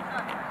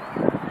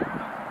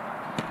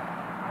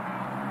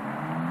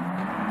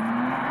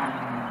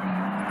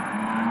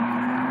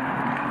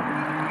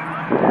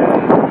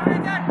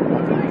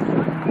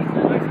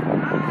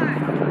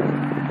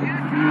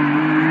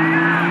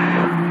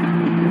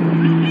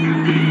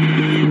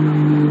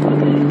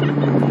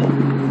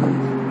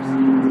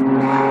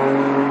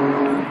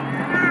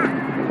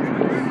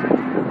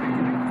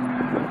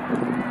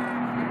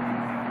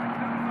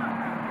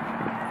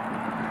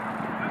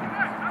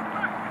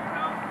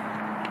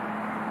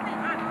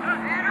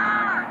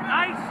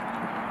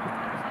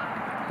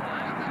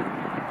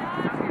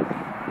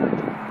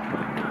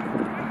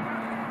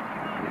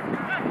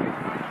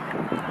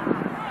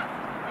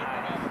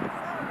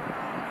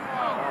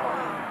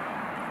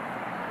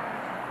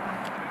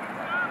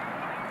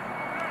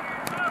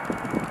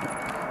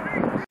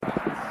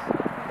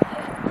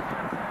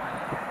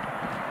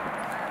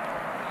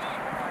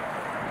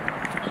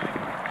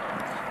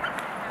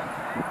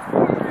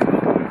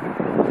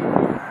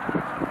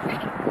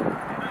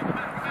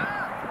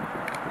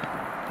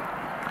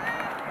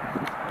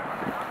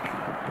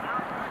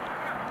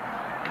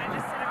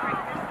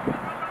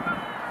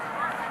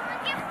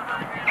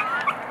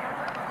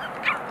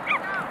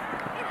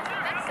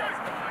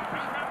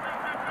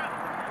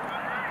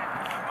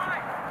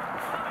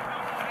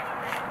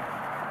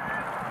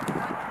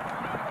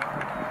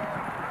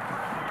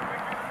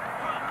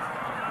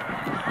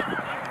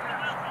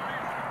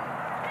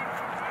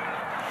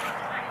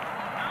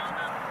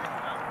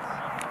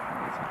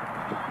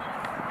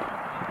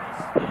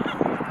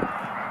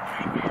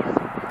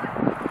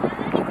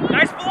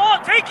 Nice ball,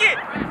 take it!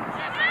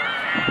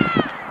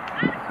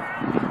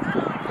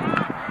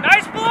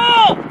 Nice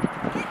ball!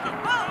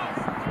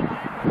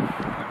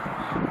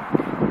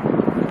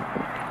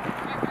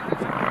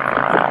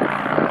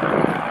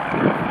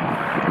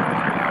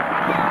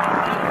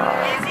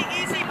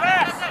 Easy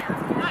pass!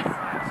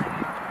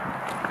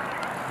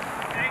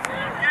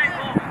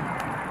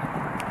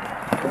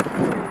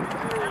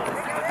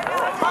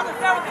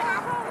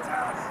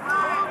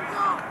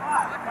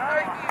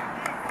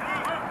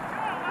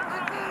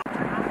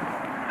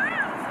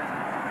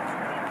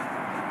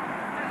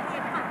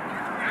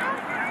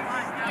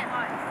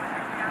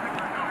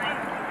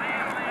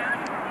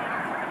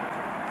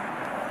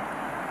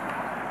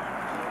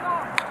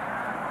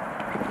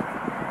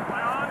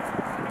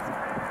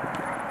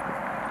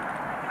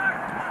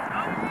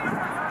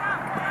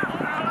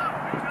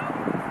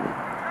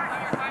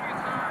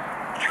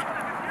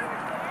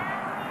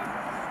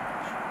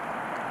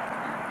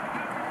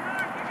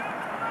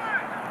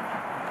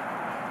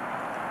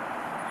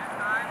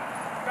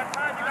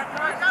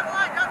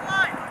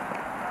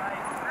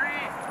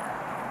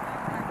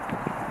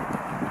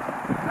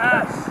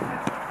 Pass.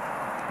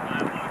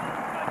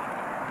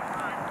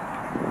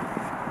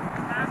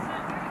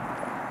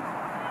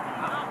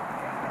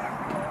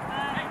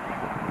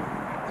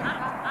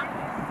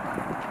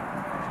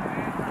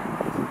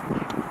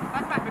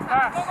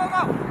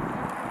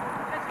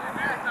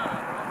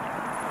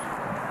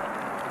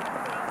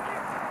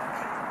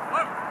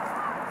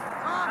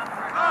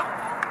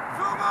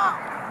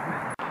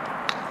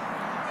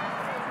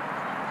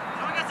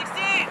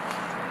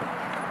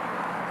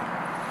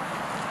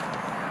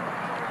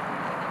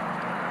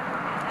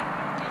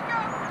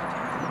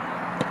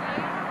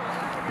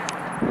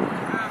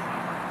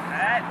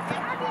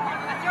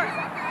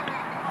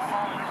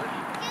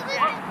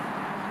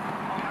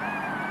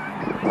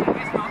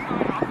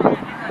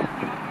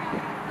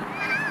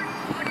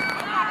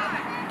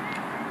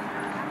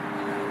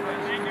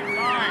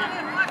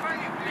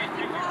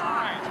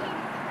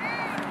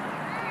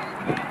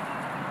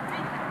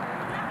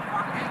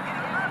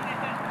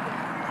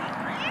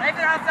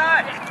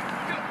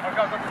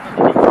 Go.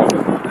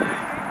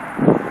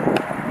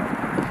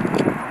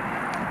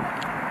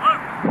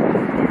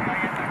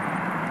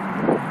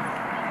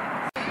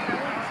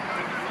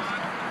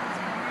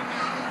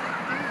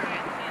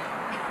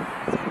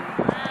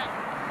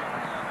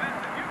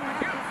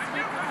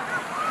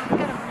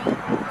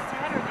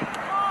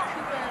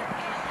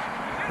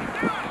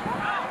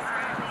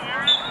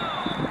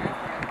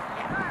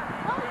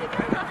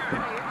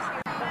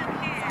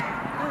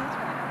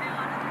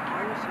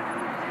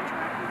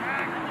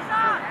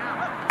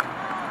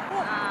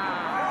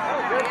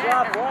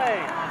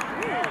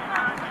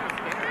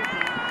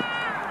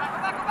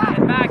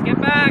 Get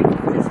back.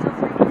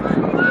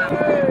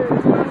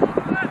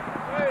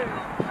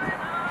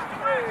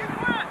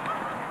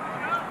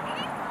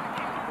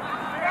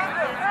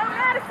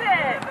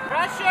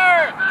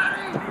 Pressure.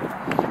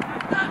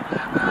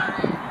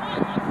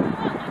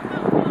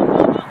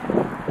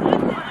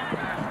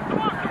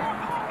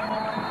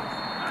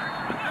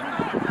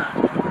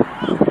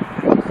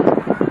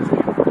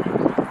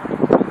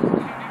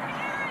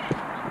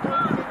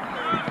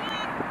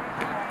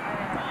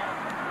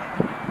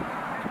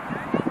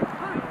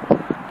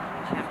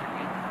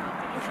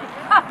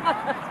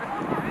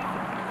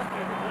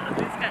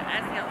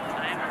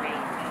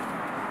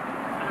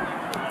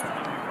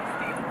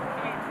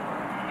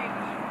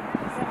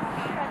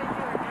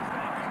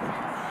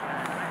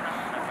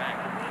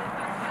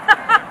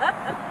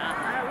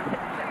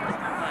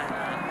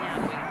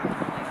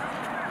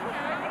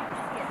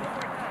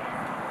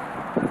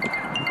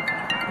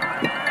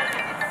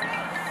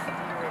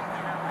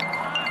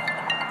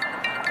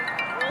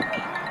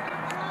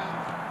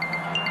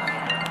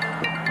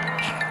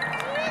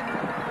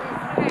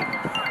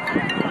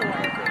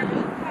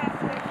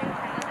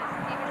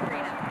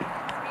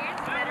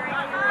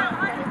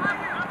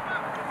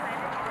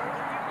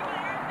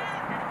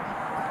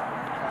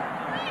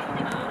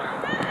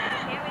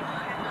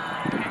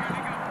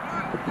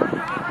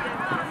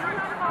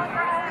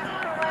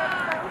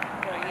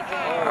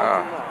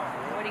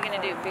 What are you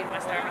gonna do? Feed my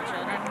starving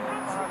children?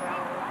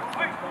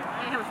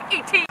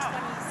 18.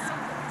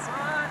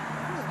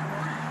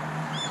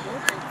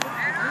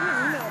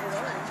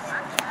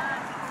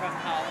 From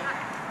college.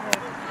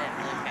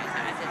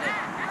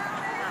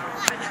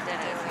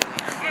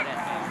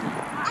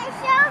 I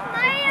showed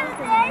Mariam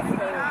this.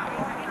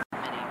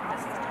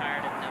 This is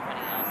tired of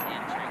nobody else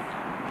answering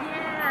them.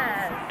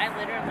 Yes. I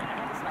literally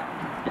have to stop.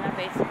 And I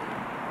basically,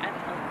 I'm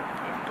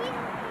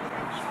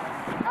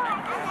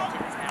to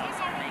this house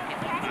and make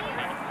it. I'm not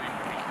going to find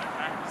a drink.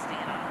 I'm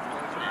staying on the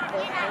floor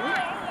now.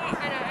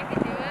 I know, I can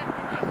do it.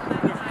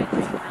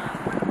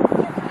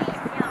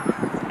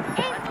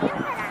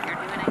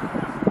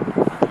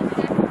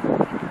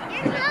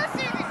 You're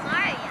closer than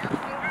Mario.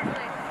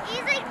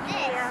 He's like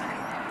this.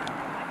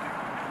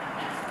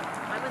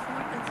 I was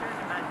more concerned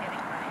about getting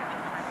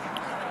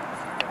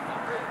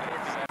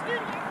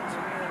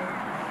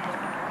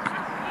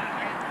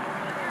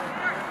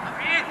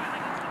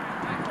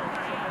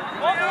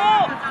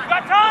Whoa! You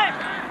got time!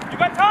 You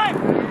got time!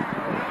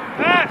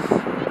 Pass!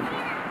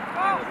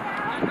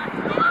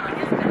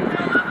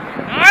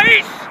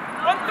 Nice!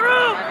 Come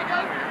through!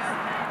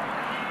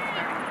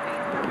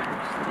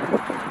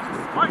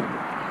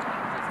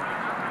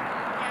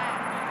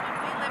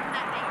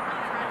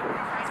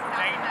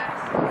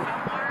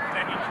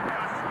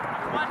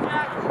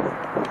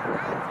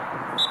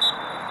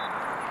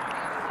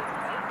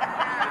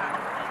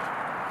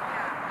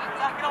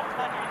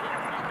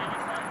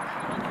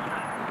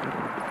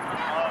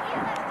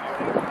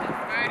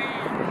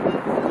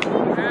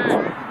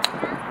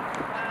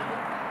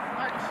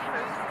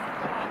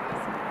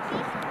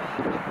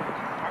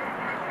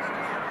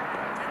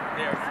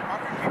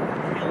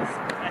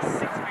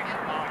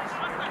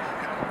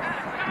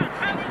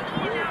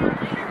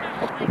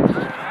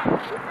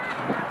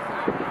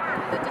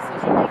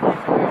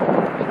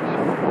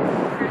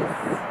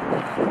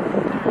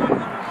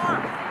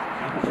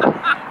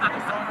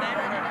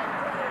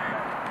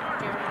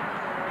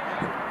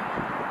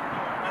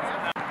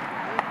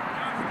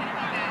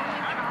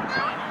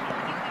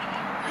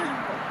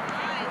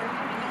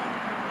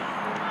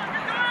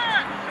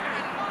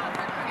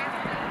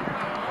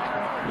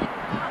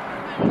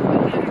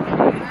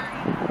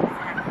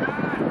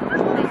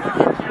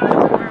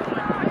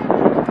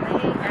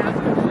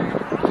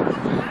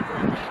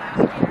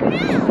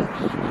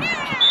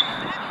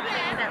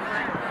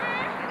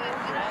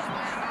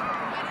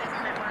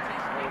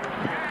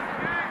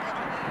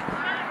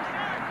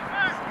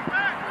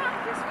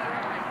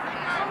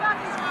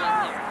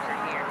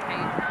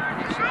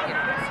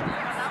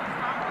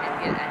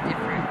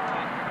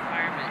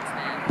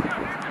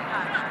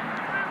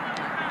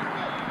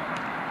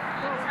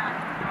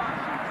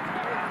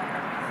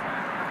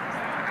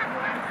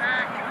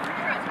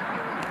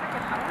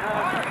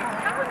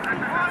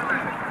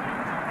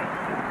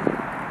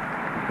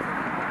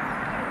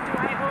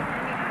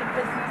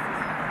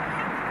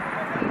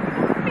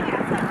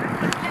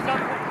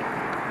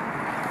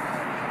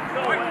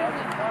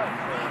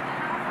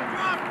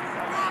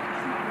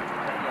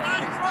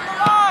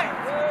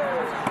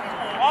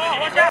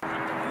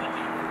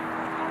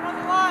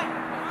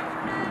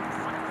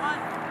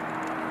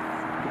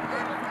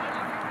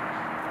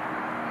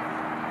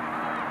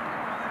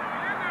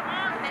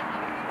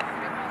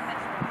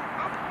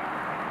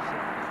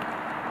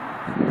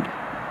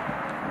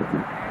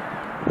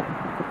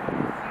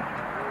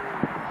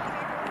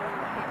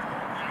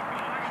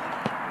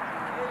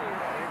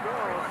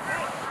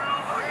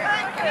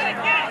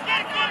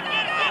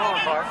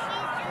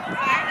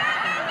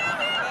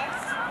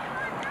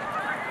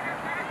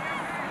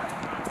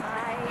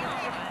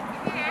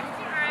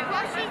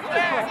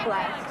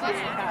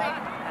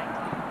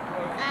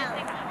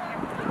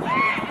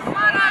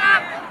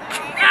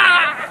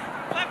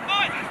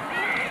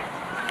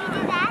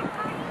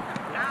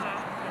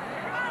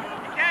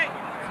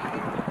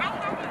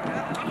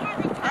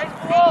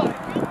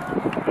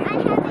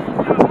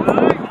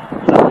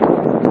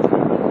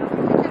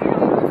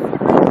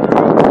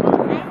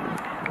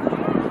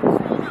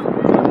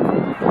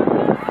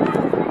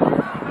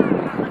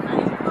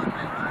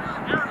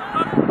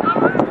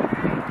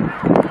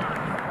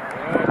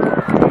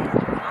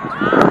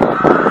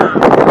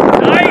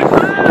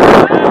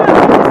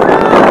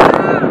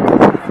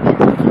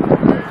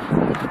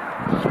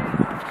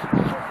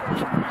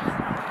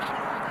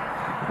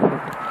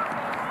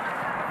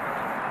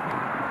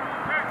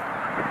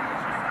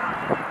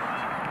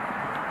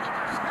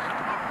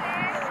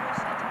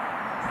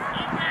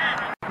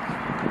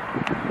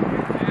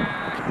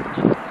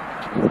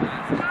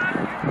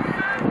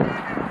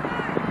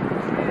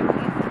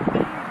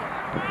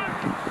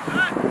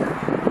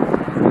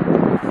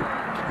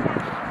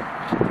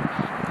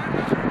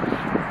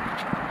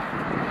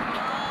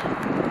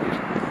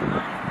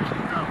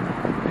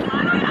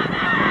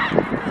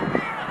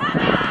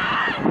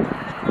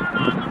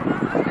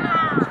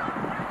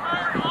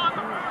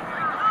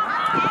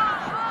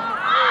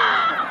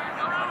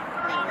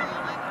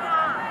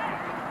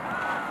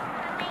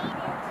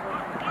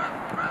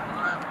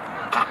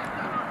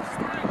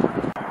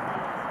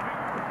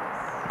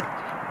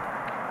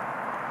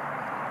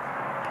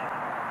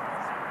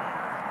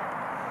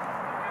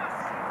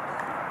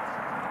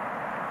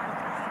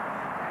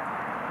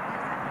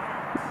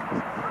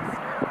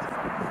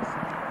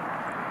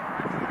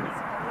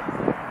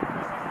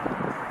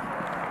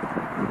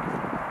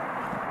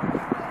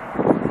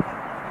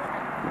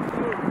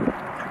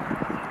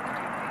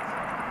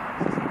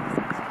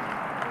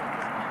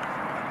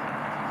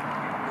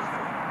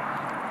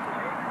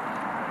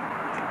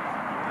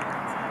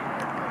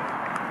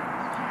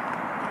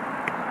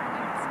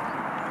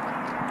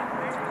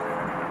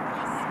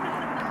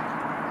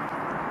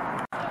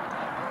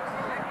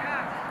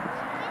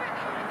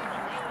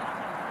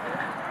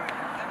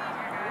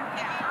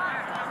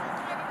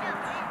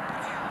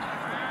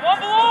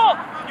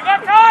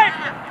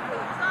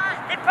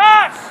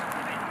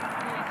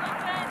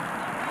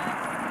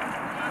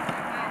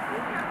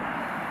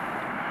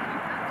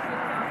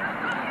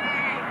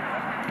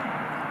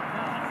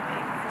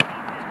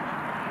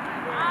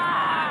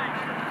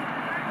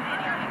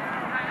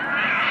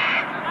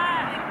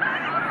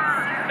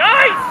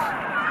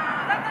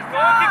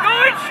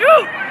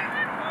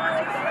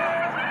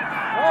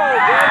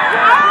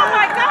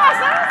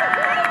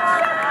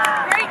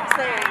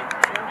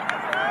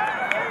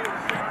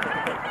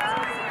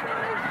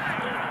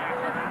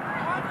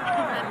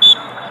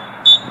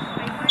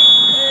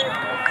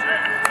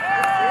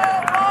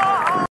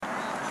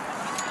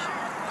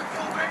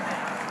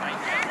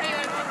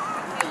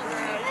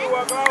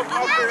 go.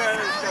 I'll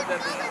shove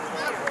that thing.